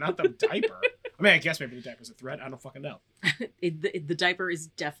threat, not the diaper. I mean, I guess maybe the diaper's a threat. I don't fucking know. The diaper is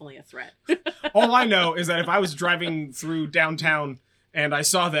definitely a threat. All I know is that if I was driving through downtown and I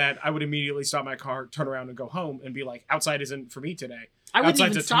saw that, I would immediately stop my car, turn around, and go home and be like, "Outside isn't for me today." I wouldn't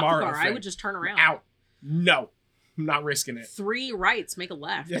Outside's even a stop the tomorrow car. thing. I would just turn around. Out. No, I'm not risking it. 3 rights, make a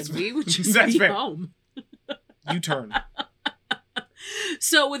left, That's and we would just that's be fair. home. You turn.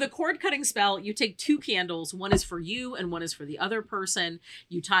 So with a cord cutting spell, you take 2 candles. One is for you and one is for the other person.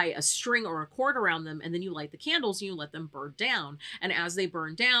 You tie a string or a cord around them, and then you light the candles and you let them burn down. And as they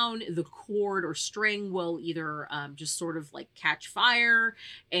burn down, the cord or string will either just sort of like catch fire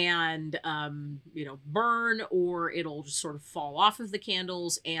and, you know, burn, or it'll just sort of fall off of the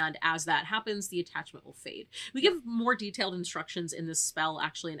candles. And as that happens, the attachment will fade. We give more detailed instructions in this spell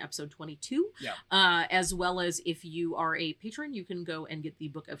actually in episode 22. Yeah. As well as if you are a patron, you can go and get the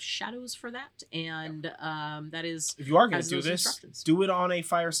Book of Shadows for that, and that is, if you are going to do this, do it on a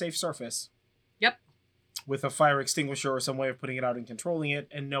fire safe surface. Yep. With a fire extinguisher or some way of putting it out and controlling it,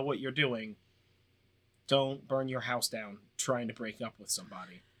 and know what you're doing. Don't burn your house down trying to break up with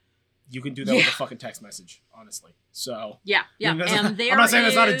somebody. You can do that with a fucking text message, honestly. So yeah. I mean, And there I'm not saying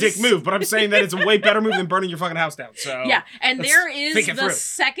is... that's not a dick move, but I'm saying that it's a way better move than burning your fucking house down. So yeah, and there is the through.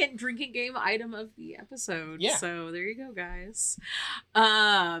 second drinking game item of the episode. Yeah. So there you go, guys.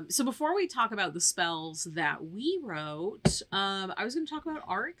 So before we talk about the spells that we wrote, I was going to talk about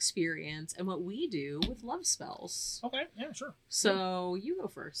our experience and what we do with love spells. Okay, yeah, sure. So you go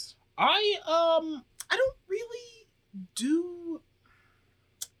first. I don't really do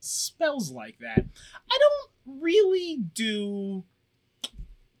spells like that. I don't really do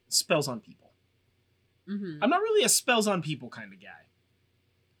spells on people. Mm-hmm. I'm not really a spells on people kind of guy.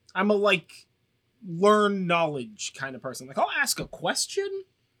 I'm a like learn knowledge kind of person. Like I'll ask a question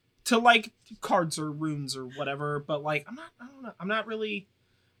to like cards or runes or whatever, but like I don't know. I'm not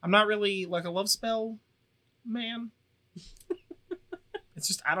really like a love spell man. It's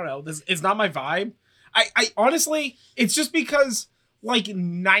just I don't know. It's not my vibe. I honestly, it's just because like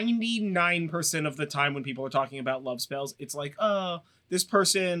 99% of the time when people are talking about love spells, it's like, this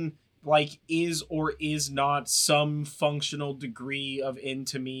person like is or is not some functional degree of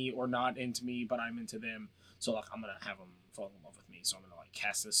into me or not into me, but I'm into them. So like I'm gonna have them fall in love with me. So I'm gonna like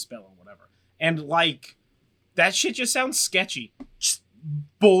cast this spell or whatever. And like that shit just sounds sketchy, just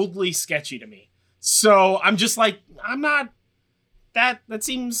boldly sketchy to me. So I'm just like, I'm not. That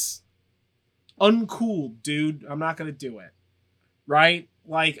seems uncool, dude. I'm not gonna do it. Right?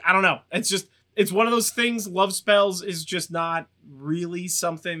 Like I don't know. It's one of those things. Love spells is just not really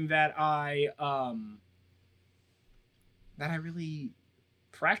something that I really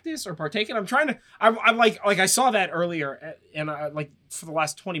practice or partake in. I'm trying to. I'm like I saw that earlier, and I like for the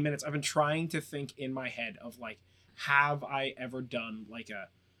last 20 minutes I've been trying to think in my head of like, have I ever done like a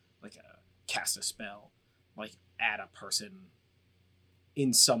cast a spell like at a person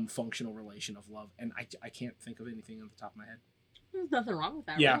in some functional relation of love, and I can't think of anything on the top of my head. There's nothing wrong with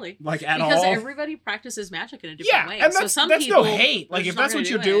that, yeah, really. Like at because all. Because everybody practices magic in a different way. And so some that's people, no hate. Like if that's what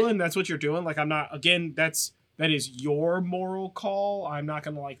you're doing, doing, that's what you're doing. Like I'm not. Again, that is your moral call. I'm not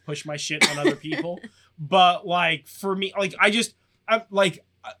gonna like push my shit on other people. But like for me, like I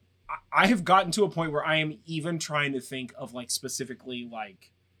have gotten to a point where I am even trying to think of like specifically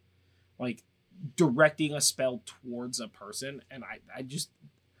like directing a spell towards a person, and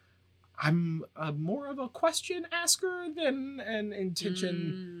I'm more of a question asker than an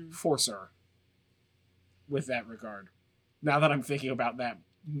intention forcer with that regard. Now that I'm thinking about that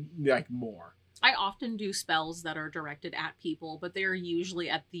like more. I often do spells that are directed at people, but they're usually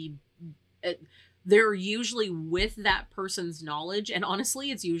they're usually with that person's knowledge, and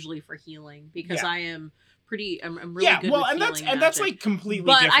honestly it's usually for healing because I'm really good with healing magic. That's like completely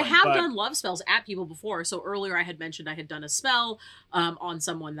but different. I have done love spells at people before. So earlier I had mentioned I had done a spell on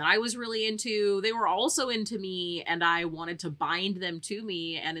someone that I was really into. They were also into me, and I wanted to bind them to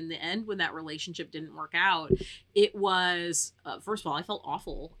me. And in the end, when that relationship didn't work out, it was first of all, I felt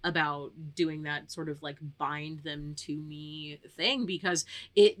awful about doing that sort of like bind them to me thing, because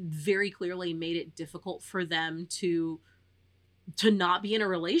it very clearly made it difficult for them to not be in a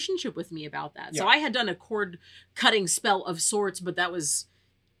relationship with me about that. So I had done a cord cutting spell of sorts, but that was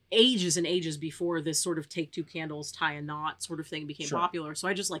ages and ages before this sort of take two candles, tie a knot sort of thing became popular. So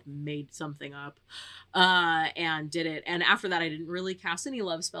I just like made something up and did it. And after that, I didn't really cast any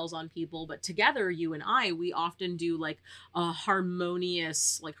love spells on people, but together, you and I, we often do like a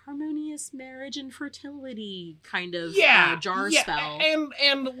harmonious marriage and fertility kind of jar spell.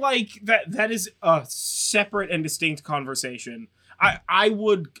 And like that is a separate and distinct conversation. I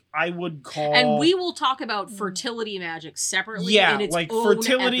would call, and we will talk about fertility magic separately. Yeah, in its like own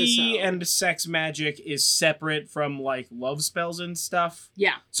fertility episode. And sex magic is separate from like love spells and stuff.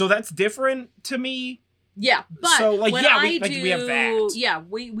 Yeah, so that's different to me. Yeah, but so like when we have that. Yeah,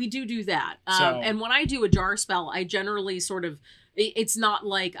 we do that. And when I do a jar spell, I generally sort of, it's not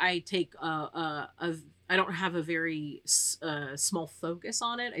like I take I don't have a very small focus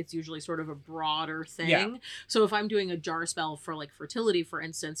on it. It's usually sort of a broader thing. Yeah. So if I'm doing a jar spell for like fertility, for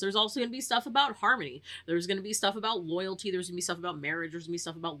instance, there's also going to be stuff about harmony. There's going to be stuff about loyalty. There's going to be stuff about marriage. There's going to be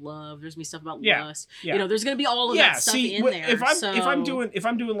stuff about love. There's going to be stuff about lust. Yeah. You know, there's going to be all of that stuff in there. If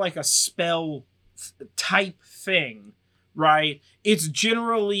I'm doing like a spell type thing, right? It's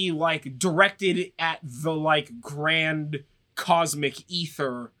generally like directed at the like grand cosmic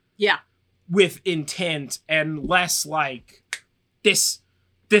ether. Yeah. With intent, and less like this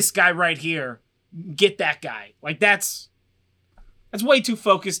guy right here, get that guy. Like that's way too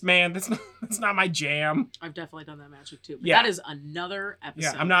focused, man. That's not my jam. I've definitely done that magic too. But that is another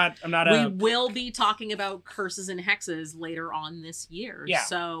episode. Yeah, I'm not. We will be talking about curses and hexes later on this year. Yeah.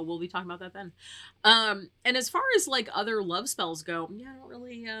 So we'll be talking about that then. And as far as like other love spells go, I don't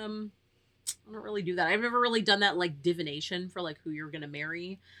really do that. I've never really done that like divination for like who you're gonna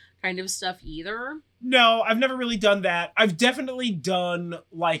marry kind of stuff either. No, I've never really done that. I've definitely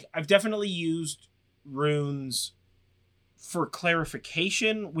used runes for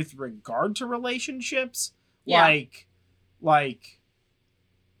clarification with regard to relationships. Yeah. Like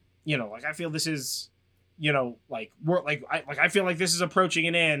you know, like I feel this is, you know, like I feel like this is approaching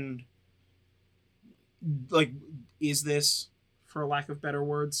an end. Like, is this, for lack of better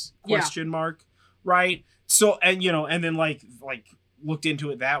words, question mark, right? So, and you know, and then like looked into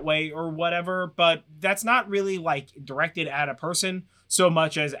it that way or whatever, but that's not really like directed at a person so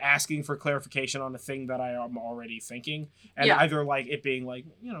much as asking for clarification on a thing that I am already thinking, and either like it being like,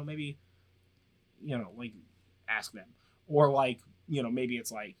 you know, maybe, you know, like ask them, or like, you know, maybe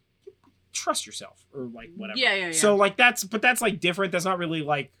it's like trust yourself or like whatever. Yeah. So like that's like different. That's not really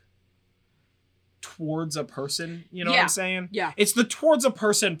like towards a person, you know what I'm saying? Yeah. It's the towards a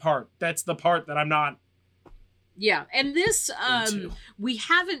person part. That's the part that I'm not Yeah, and this Into. we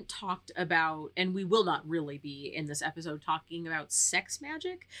haven't talked about, and we will not really be in this episode talking about sex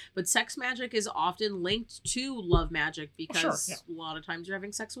magic, but sex magic is often linked to love magic because a lot of times you're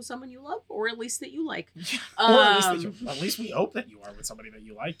having sex with someone you love, or at least that you like. Or at least we hope that you are with somebody that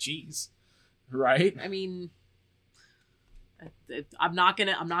you like. Jeez, right? I mean, I'm not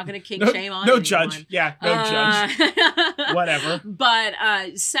gonna kink shame on no anyone. judge. Yeah, no judge. Whatever. But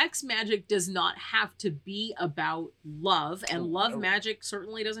sex magic does not have to be about love, and love magic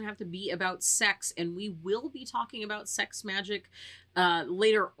certainly doesn't have to be about sex. And we will be talking about sex magic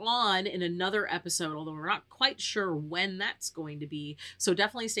later on in another episode, although we're not quite sure when that's going to be. So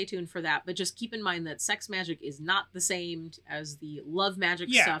definitely stay tuned for that. But just keep in mind that sex magic is not the same as the love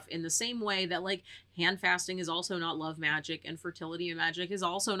magic stuff, in the same way that like hand fasting is also not love magic, and fertility magic is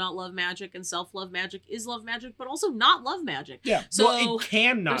also not love magic, and self-love magic is love magic, but also not love magic. Yeah. So well, it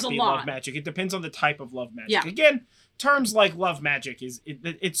can not be love magic. It depends on the type of love magic. Yeah. Again, terms like love magic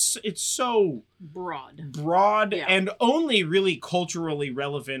it's so broad and only really culturally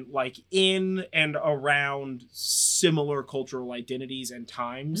relevant, like in and around similar cultural identities and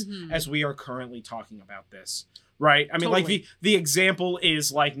times as we are currently talking about this, right? I mean, like the example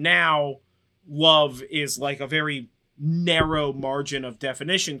is like now love is like a very narrow margin of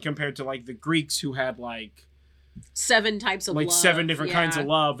definition compared to like the Greeks who had like 7 types of love. 7 different kinds of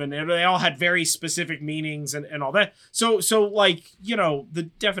love, and they all had very specific meanings and all that. So like, you know, the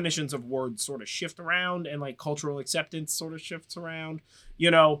definitions of words sort of shift around, and like cultural acceptance sort of shifts around.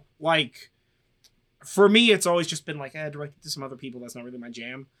 You know, like for me, it's always just been like, directed to some other people. That's not really my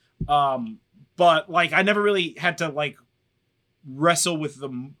jam. But like, I never really had to like wrestle with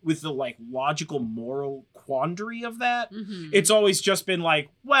the like logical moral quandary of that. It's always just been like,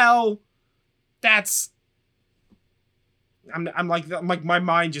 well, that's. I'm like my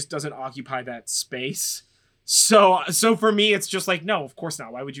mind just doesn't occupy that space. So for me, it's just like, no, of course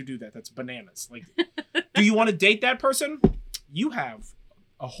not. Why would you do that? That's bananas. Like, do you want to date that person? You have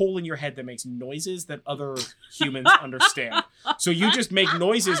a hole in your head that makes noises that other humans understand. So you just make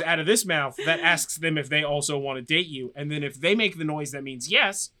noises out of this mouth that asks them if they also want to date you. And then if they make the noise that means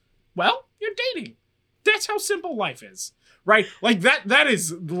yes, well, you're dating. That's how simple life is. Right? Like that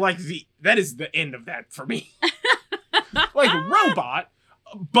is the end of that for me. Like a robot,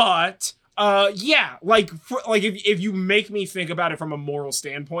 but yeah, like if you make me think about it from a moral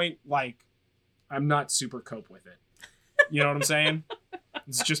standpoint, like I'm not super cope with it. You know what I'm saying?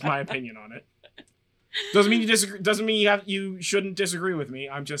 It's just my opinion on it. Doesn't mean you disagree. Doesn't mean you shouldn't disagree with me.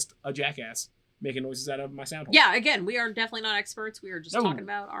 I'm just a jackass making noises out of my sound hole. Yeah, again, we are definitely not experts. We are just talking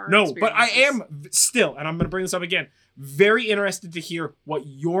about our experiences. But I am still, and I'm going to bring this up again, very interested to hear what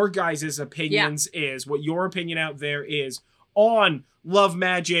your guys' opinions is, what your opinion out there is on love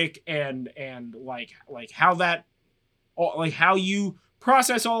magic and like how that, like how you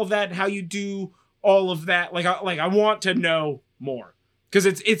process all of that and how you do all of that. Like I want to know more, because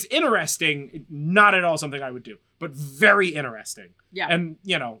it's interesting, not at all something I would do, but very interesting. Yeah. And,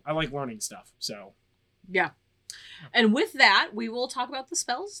 you know, I like learning stuff, so. Yeah. And with that, we will talk about the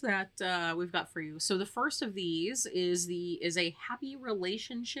spells that we've got for you. So the first of these is a happy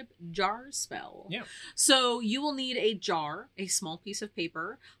relationship jar spell. Yeah. So you will need a jar, a small piece of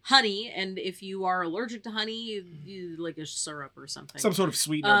paper, honey, and if you are allergic to honey, like a syrup or something. Some sort of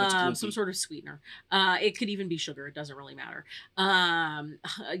sweetener. Some sort of sweetener. It could even be sugar. It doesn't really matter.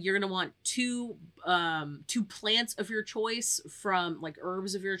 You're gonna want two plants of your choice, from like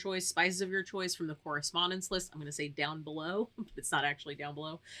herbs of your choice, spices of your choice, from the correspondence list. I'm gonna say down below. It's not actually down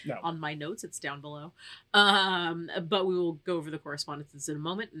below. No. On my notes, it's down below. But we will go over the correspondences in a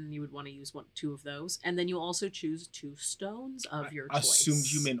moment, and you would want to use 2 of those. And then you also choose 2 stones of your choice. I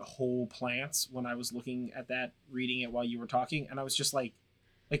assumed you meant whole plants when I was looking at that, reading it while you were talking, and I was just like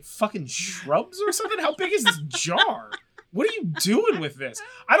fucking shrubs or something? How big is this jar? What are you doing with this?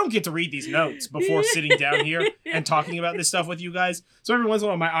 I don't get to read these notes before sitting down here and talking about this stuff with you guys. So every once in a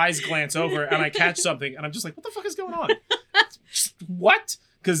while, my eyes glance over and I catch something and I'm just like, what the fuck is going on? What?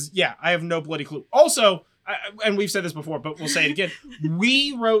 Because, yeah, I have no bloody clue. Also, and we've said this before, but we'll say it again.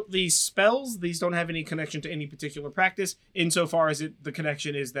 We wrote these spells. These don't have any connection to any particular practice, insofar as the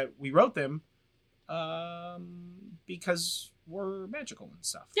connection is that we wrote them because we're magical and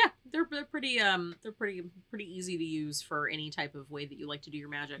stuff. Yeah, they're pretty easy to use for any type of way that you like to do your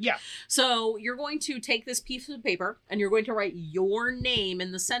magic. Yeah. So you're going to take this piece of paper and you're going to write your name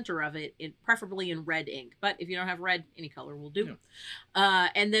in the center of it, preferably in red ink. But if you don't have red, any color will do. Yeah.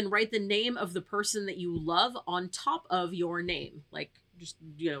 And then write the name of the person that you love on top of your name, like just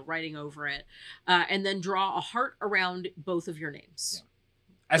writing over it, and then draw a heart around both of your names.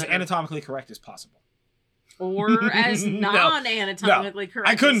 Yeah. As anatomically correct as possible. Or as non-anatomically correct.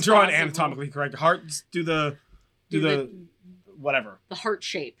 I couldn't as draw an possible. anatomically correct heart. Just do the whatever. The heart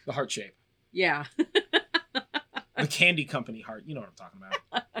shape. The heart shape. Yeah. The candy company heart. You know what I'm talking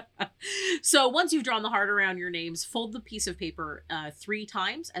about. So once you've drawn the heart around your names, fold the piece of paper 3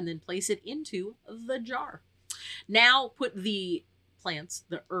 times and then place it into the jar. Now put the plants,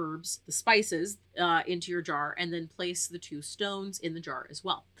 the herbs, the spices into your jar, and then place the 2 stones in the jar as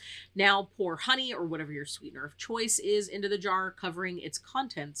well. Now pour honey or whatever your sweetener of choice is into the jar, covering its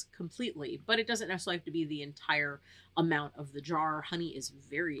contents completely, but it doesn't necessarily have to be the entire amount of the jar. Honey is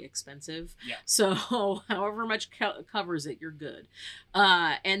very expensive. Yeah. So however much covers it, you're good.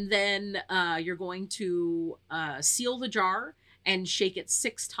 And then you're going to seal the jar and shake it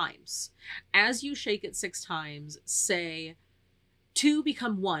 6 times. As you shake it 6 times, say, 2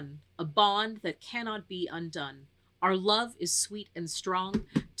 become 1, a bond that cannot be undone. Our love is sweet and strong.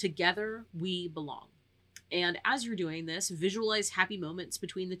 Together we belong. And as you're doing this, visualize happy moments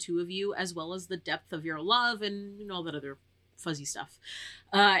between the 2 of you, as well as the depth of your love and all that other fuzzy stuff.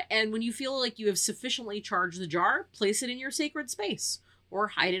 And when you feel like you have sufficiently charged the jar, place it in your sacred space. Or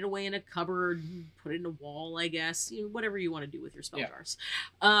hide it away in a cupboard, put it in a wall, I guess. Whatever you want to do with your spell jars.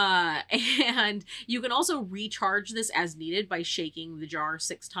 And you can also recharge this as needed by shaking the jar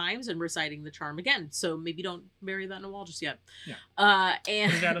 6 times and reciting the charm again. So maybe don't bury that in a wall just yet. Yeah.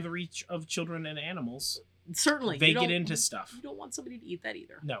 And put it out of the reach of children and animals. Certainly. They get into stuff. You don't want somebody to eat that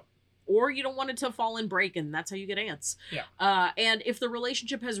either. No. Or you don't want it to fall and break, and that's how you get ants. Yeah. And if the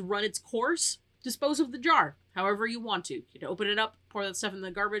relationship has run its course, dispose of the jar however you want to. You can open it up, pour that stuff in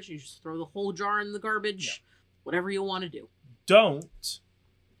the garbage, you just throw the whole jar in the garbage, whatever you want to do. Don't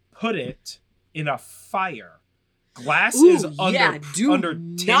put it in a fire. Glass is under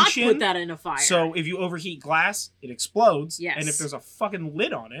tension. Not put that in a fire. So if you overheat glass, it explodes. Yes. And if there's a fucking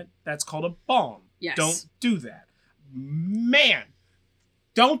lid on it, that's called a bomb. Yes. Don't do that. Man,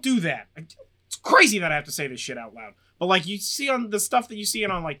 don't do that. It's crazy that I have to say this shit out loud. But like you see on the stuff that you see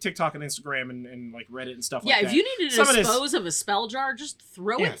on like TikTok and Instagram and like Reddit and stuff like that. Yeah, if you need to dispose of a spell jar, just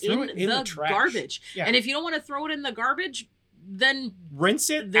throw it in the garbage. Yeah. And if you don't want to throw it in the garbage, then rinse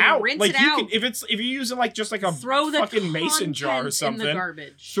it out. Rinse like it you out. Can, if you're using like just like a fucking mason jar or something, in the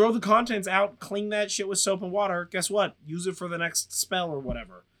garbage. Throw the contents out, clean that shit with soap and water. Guess what? Use it for the next spell or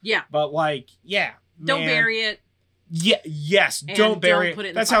whatever. Yeah. But like, don't bury it. Yeah, yes, don't bury it. Put it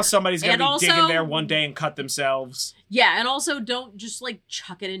in That's the fire. how somebody's going to be also, digging there one day and cut themselves. Yeah, and also don't just like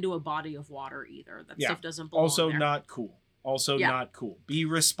chuck it into a body of water either. That stuff doesn't belong Also there. not cool. Not cool. Be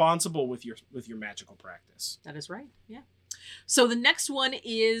responsible with your magical practice. That is right. Yeah. So the next one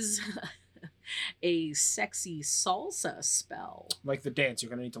is a sexy salsa spell. Like the dance, you're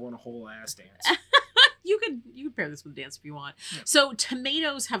going to need to learn a whole ass dance. You could pair this with dance if you want. Yeah. So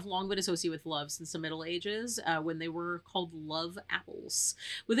tomatoes have long been associated with love since the Middle Ages, when they were called love apples.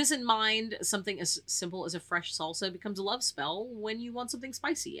 With this in mind, something as simple as a fresh salsa becomes a love spell when you want something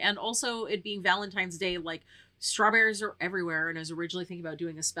spicy. And also, it being Valentine's Day, like strawberries are everywhere. And I was originally thinking about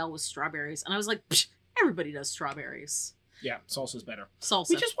doing a spell with strawberries, and I was like, everybody does strawberries. Yeah, salsa's better. Salsa.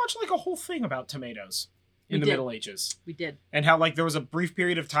 We just watched like a whole thing about tomatoes in the Middle Ages. We did. And how like there was a brief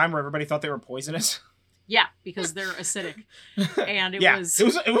period of time where everybody thought they were poisonous. Yeah, because they're acidic, and it was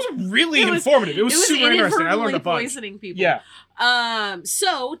really informative. It was super interesting. I learned a bunch. Poisoning people. Yeah.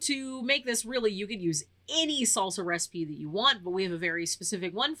 So to make this really, you could use any salsa recipe that you want, but we have a very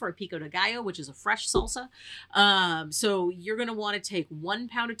specific one for a pico de gallo, which is a fresh salsa. So you're going to want to take 1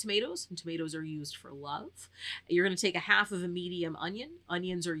 pound of tomatoes, and tomatoes are used for love. You're going to take a half of a medium onion.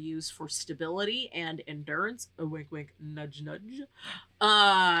 Onions are used for stability and endurance. A wink, wink, nudge, nudge.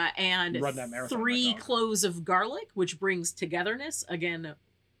 And 3 cloves of garlic, which brings togetherness. Again,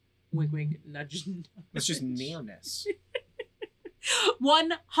 wink, wink, nudge, nudge. It's just nearness.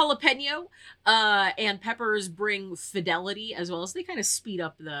 1 jalapeno, and peppers bring fidelity, as well as they kind of speed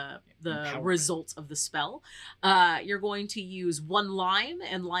up the results of the spell. You're going to use 1 lime,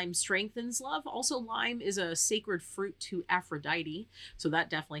 and lime strengthens love. Also, lime is a sacred fruit to Aphrodite, so that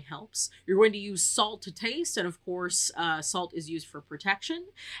definitely helps. You're going to use salt to taste, and of course, salt is used for protection.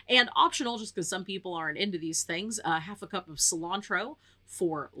 And optional, just because some people aren't into these things, half a cup of cilantro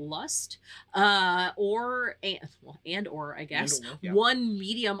for lust, or I guess 1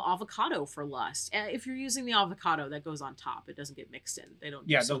 medium avocado for lust. If you're using the avocado, that goes on top. It doesn't get mixed in. They don't.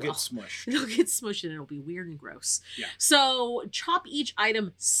 Yeah, they'll get smushed. They'll get smushed and it'll be weird and gross. Yeah. So chop each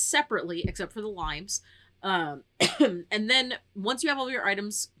item separately, except for the limes. Um, and then once you have all your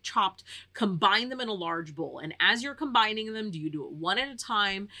items chopped, combine them in a large bowl. And as you're combining them, you do it one at a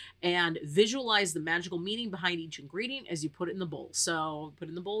time and visualize the magical meaning behind each ingredient as you put it in the bowl. So put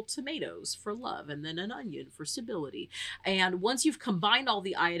in the bowl tomatoes for love, and then an onion for stability. And once you've combined all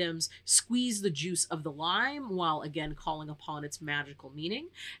the items, squeeze the juice of the lime while again calling upon its magical meaning,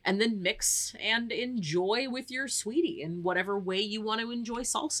 and then mix and enjoy with your sweetie in whatever way you want to enjoy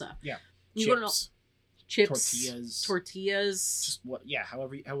salsa. Yeah. Chips, tortillas. Just what? Yeah,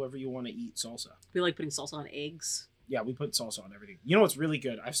 however you want to eat salsa. We like putting salsa on eggs. Yeah, we put salsa on everything. You know what's really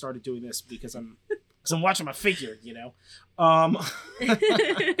good? I've started doing this because I'm watching my figure. You know,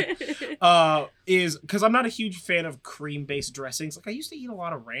 is because I'm not a huge fan of cream-based dressings. Like I used to eat a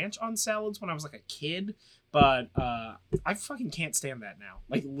lot of ranch on salads when I was like a kid, but I fucking can't stand that now.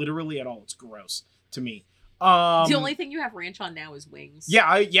 Like literally at all. It's gross to me. The only thing you have ranch on now is wings. Yeah,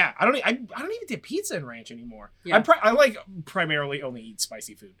 I don't even dip pizza in ranch anymore. Yeah. I like primarily only eat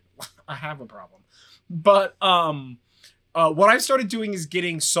spicy food. I have a problem. But what I've started doing is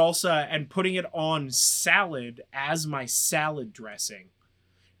getting salsa and putting it on salad as my salad dressing.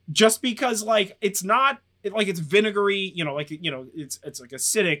 Just because like it's not like it's vinegary, you know, like it's like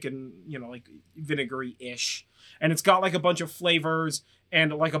acidic and like vinegary-ish. And it's got like a bunch of flavors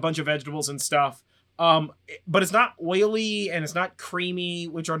and like a bunch of vegetables and stuff. But it's not oily and it's not creamy,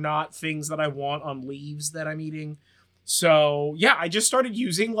 which are not things that I want on leaves that I'm eating. So yeah, I just started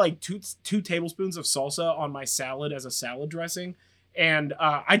using like two tablespoons of salsa on my salad as a salad dressing. And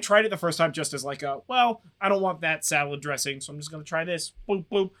I tried it the first time just as like I don't want that salad dressing, so I'm just going to try this. Boop,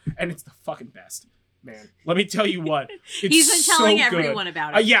 boop. And it's the fucking best. Man, let me tell you what. He's been telling everyone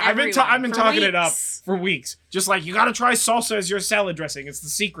about it. Yeah, I've been talking it up for weeks. Just like, you got to try salsa as your salad dressing. It's the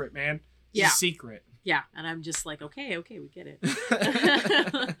secret, man. It's the secret. Yeah, and I'm just like, okay, we get it.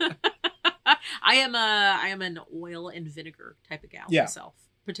 I am an oil and vinegar type of gal myself,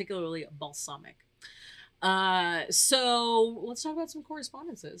 particularly balsamic. So let's talk about some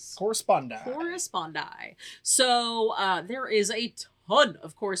correspondences. Correspondi. So there is a ton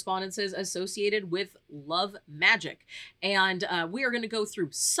of correspondences associated with love magic, and we are going to go through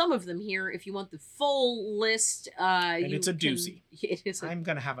some of them here. If you want the full list, and it's a doozy. It is. I'm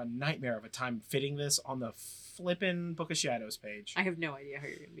going to have a nightmare of a time fitting this on the flippin' Book of Shadows page. I have no idea how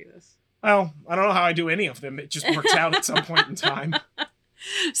you're going to do this. Well, I don't know how I do any of them. It just works out at some point in time.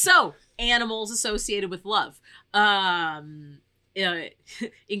 So, animals associated with love,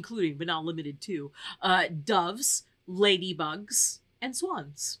 including but not limited to doves, ladybugs, and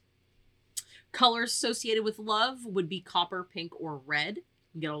swans. Colors associated with love would be copper, pink, or red.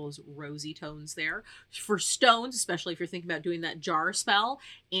 You get all those rosy tones there. For stones, especially if you're thinking about doing that jar spell,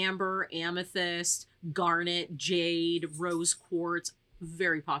 amber, amethyst, garnet, jade, rose quartz,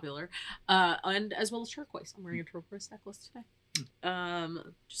 very popular, and as well as turquoise. I'm wearing a turquoise necklace today.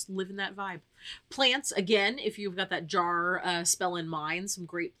 Just living that vibe. Plants, again, if you've got that jar spell in mind, some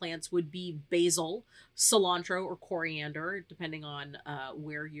great plants would be basil, cilantro, or coriander, depending on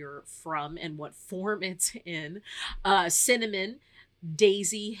where you're from and what form it's in. Cinnamon,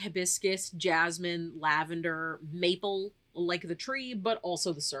 daisy, hibiscus, jasmine, lavender, maple, like the tree, but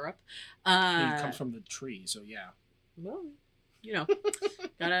also the syrup. It comes from the tree, so yeah. Well,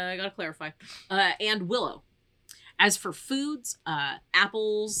 gotta clarify. And willow. As for foods,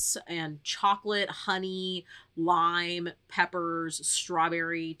 apples and chocolate, honey, lime, peppers,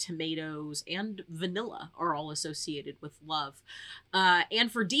 strawberry, tomatoes, and vanilla are all associated with love.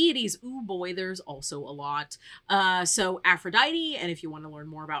 And for deities, ooh boy, there's also a lot. So Aphrodite, and if you want to learn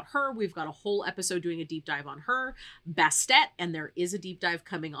more about her, we've got a whole episode doing a deep dive on her. Bastet, and there is a deep dive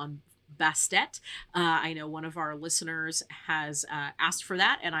coming on Bastet. I know one of our listeners has asked for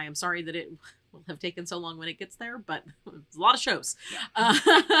that, and I am sorry that it will have taken so long when it gets there, but it's a lot of shows.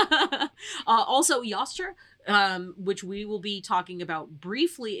 Yeah. Also Yastra, which we will be talking about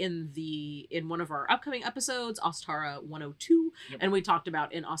briefly in one of our upcoming episodes, Ostara 102, and we talked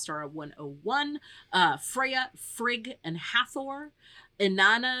about in Ostara 101, Freya, Frigg, and Hathor.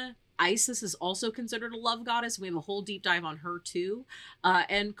 Inanna, Isis is also considered a love goddess. We have a whole deep dive on her too.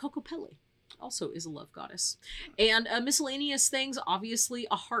 And Kokopelli also is a love goddess. And miscellaneous things, obviously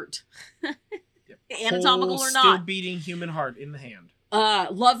a heart. Anatomical or not. Still beating human heart in the hand.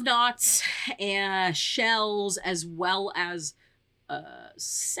 Love knots and shells, as well as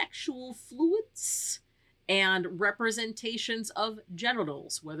sexual fluids and representations of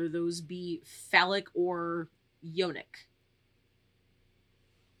genitals, whether those be phallic or yonic.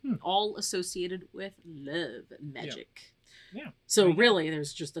 All associated with love magic. Yeah. So really,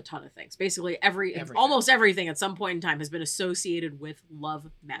 there's just a ton of things. Basically, almost everything at some point in time has been associated with love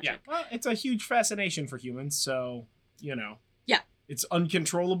magic. Yeah. Well, it's a huge fascination for humans, so, Yeah. It's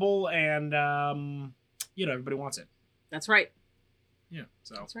uncontrollable, and, everybody wants it. That's right. Yeah,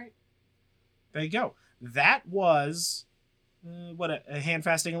 so. That's right. There you go. That was, a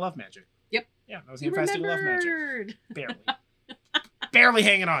Handfasting and Love Magic. Yep. Yeah, that was Handfasting and Love Magic. Barely. Barely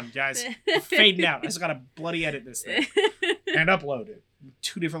hanging on, guys. Fading out. I just gotta bloody edit this thing and upload it.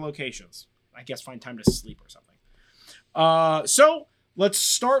 2 different locations. I guess find time to sleep or something. So let's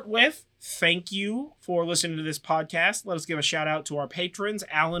start with thank you for listening to this podcast. Let us give a shout out to our patrons,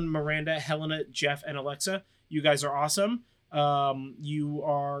 Alan, Miranda, Helena, Jeff, and Alexa. You guys are awesome. You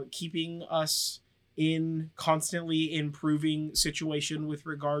are keeping us in constantly improving situation with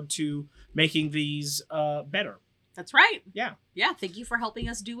regard to making these better. That's right. Yeah. Yeah. Thank you for helping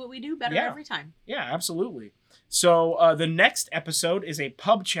us do what we do better every time. Yeah, absolutely. So the next episode is a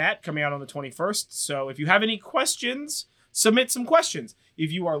pub chat coming out on the 21st. So if you have any questions, submit some questions.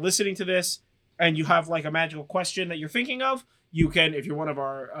 If you are listening to this and you have like a magical question that you're thinking of, you can, if you're one of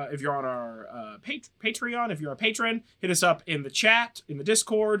our, if you're on our Patreon, if you're a patron, hit us up in the chat, in the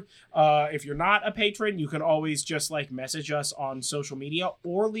Discord. If you're not a patron, you can always just like message us on social media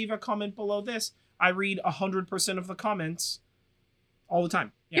or leave a comment below this. I read 100% of the comments all the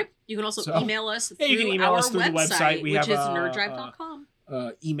time. Yeah. Yep. You can also email us through, you can email us through website, the website. We which have is nerddrive.com.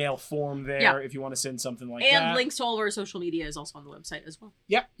 Email form there if you want to send something like that. And links to all of our social media is also on the website as well.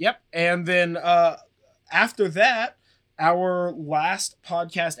 Yep. And then after that, our last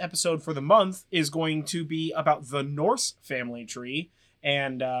podcast episode for the month is going to be about the Norse family tree.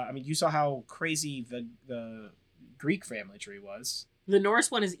 And you saw how crazy the Greek family tree was. The Norse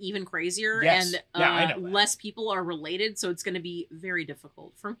one is even crazier, yes. and less people are related, so it's going to be very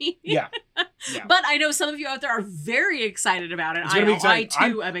difficult for me. Yeah. But I know some of you out there are very excited about it. I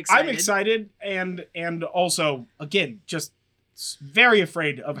too am excited. I'm excited, and also, again, just very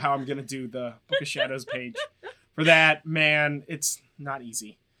afraid of how I'm going to do the Book of Shadows page. For that, man, it's not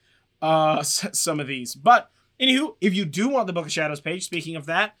easy. Some of these. But, anywho, if you do want the Book of Shadows page, speaking of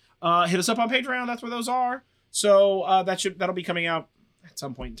that, hit us up on Patreon. That's where those are. So that'll be coming out at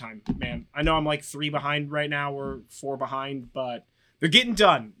some point in time. Man, I know I'm like 3 behind right now, or 4 behind, but they're getting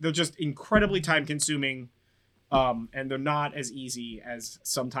done. They're just incredibly time consuming, and they're not as easy as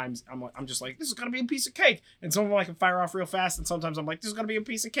sometimes I'm just like, this is gonna be a piece of cake, and some of them I can fire off real fast, and sometimes I'm like, this is gonna be a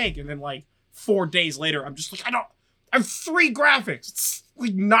piece of cake, and then like 4 days later, I'm just like, I have 3 graphics. It's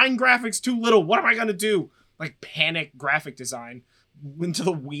like 9 graphics too little. What am I gonna do? Like panic graphic design into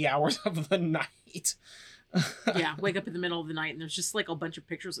the wee hours of the night. Yeah, wake up in the middle of the night and there's just like a bunch of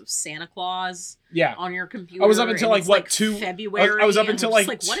pictures of Santa Claus on your computer. I was up until like what, 2 February. I was up until like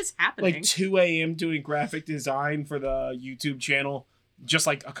what is happening? Like 2 a.m. doing graphic design for the YouTube channel. Just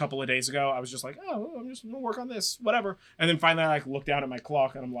like a couple of days ago, I was just like, oh, I'm just gonna work on this, whatever. And then finally I like looked down at my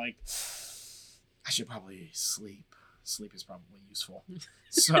clock and I'm like, I should probably sleep. Sleep is probably useful.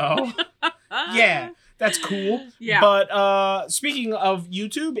 So yeah, that's cool. Yeah. But speaking of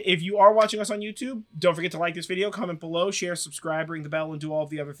YouTube, if you are watching us on YouTube, don't forget to like this video, comment below, share, subscribe, ring the bell, and do all of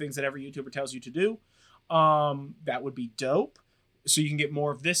the other things that every YouTuber tells you to do. That would be dope. So you can get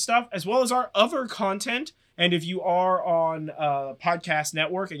more of this stuff, as well as our other content. And if you are on Podcast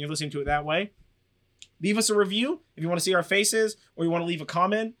Network and you're listening to it that way, leave us a review if you want to see our faces or you want to leave a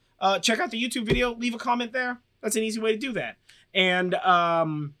comment. Check out the YouTube video, leave a comment there. That's an easy way to do that. And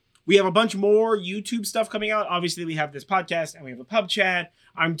we have a bunch more YouTube stuff coming out. Obviously, we have this podcast and we have a pub chat.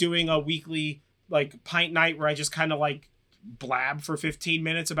 I'm doing a weekly like pint night where I just kind of like blab for 15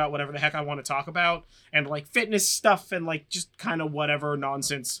 minutes about whatever the heck I want to talk about, and like fitness stuff and like just kind of whatever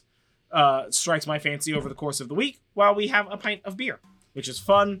nonsense strikes my fancy over the course of the week while we have a pint of beer, which is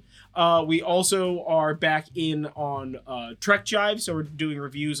fun. We also are back in on Trek Jive, so we're doing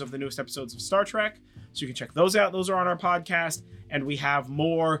reviews of the newest episodes of Star Trek. So you can check those out. Those are on our podcast. And we have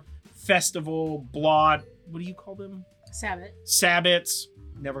more festival, blot, what do you call them? Sabbats.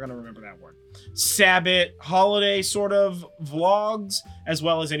 Never going to remember that word. Sabbat, holiday sort of vlogs, as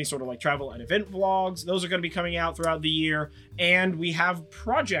well as any sort of like travel and event vlogs. Those are going to be coming out throughout the year. And we have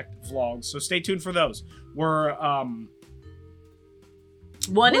project vlogs, so stay tuned for those.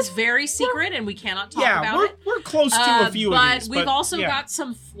 One is very secret and we cannot talk about it. We're close to a few of these. But we've also got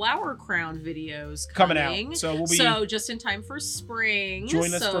some flower crown videos coming out. So we'll be just in time for spring.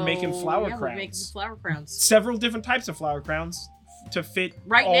 Join us for making flower crowns. We're making flower crowns. Several different types of flower crowns to fit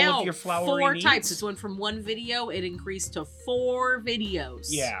all of your flowery 4 needs. types. It's went from 1 video, it increased to 4 videos.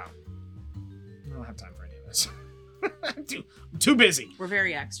 Yeah. I don't have time for any of this. I'm too busy. We're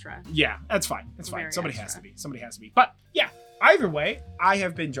very extra. Yeah, that's fine. That's We're fine. very Somebody extra. has to be. But yeah, either way, I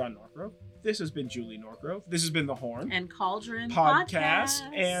have been John Norgrove. This has been Julie Norgrove. This has been the Horn And Cauldron podcast.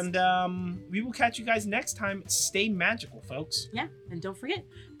 And we will catch you guys next time. Stay magical, folks. Yeah, and don't forget,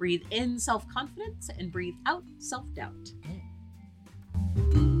 breathe in self-confidence and breathe out self-doubt.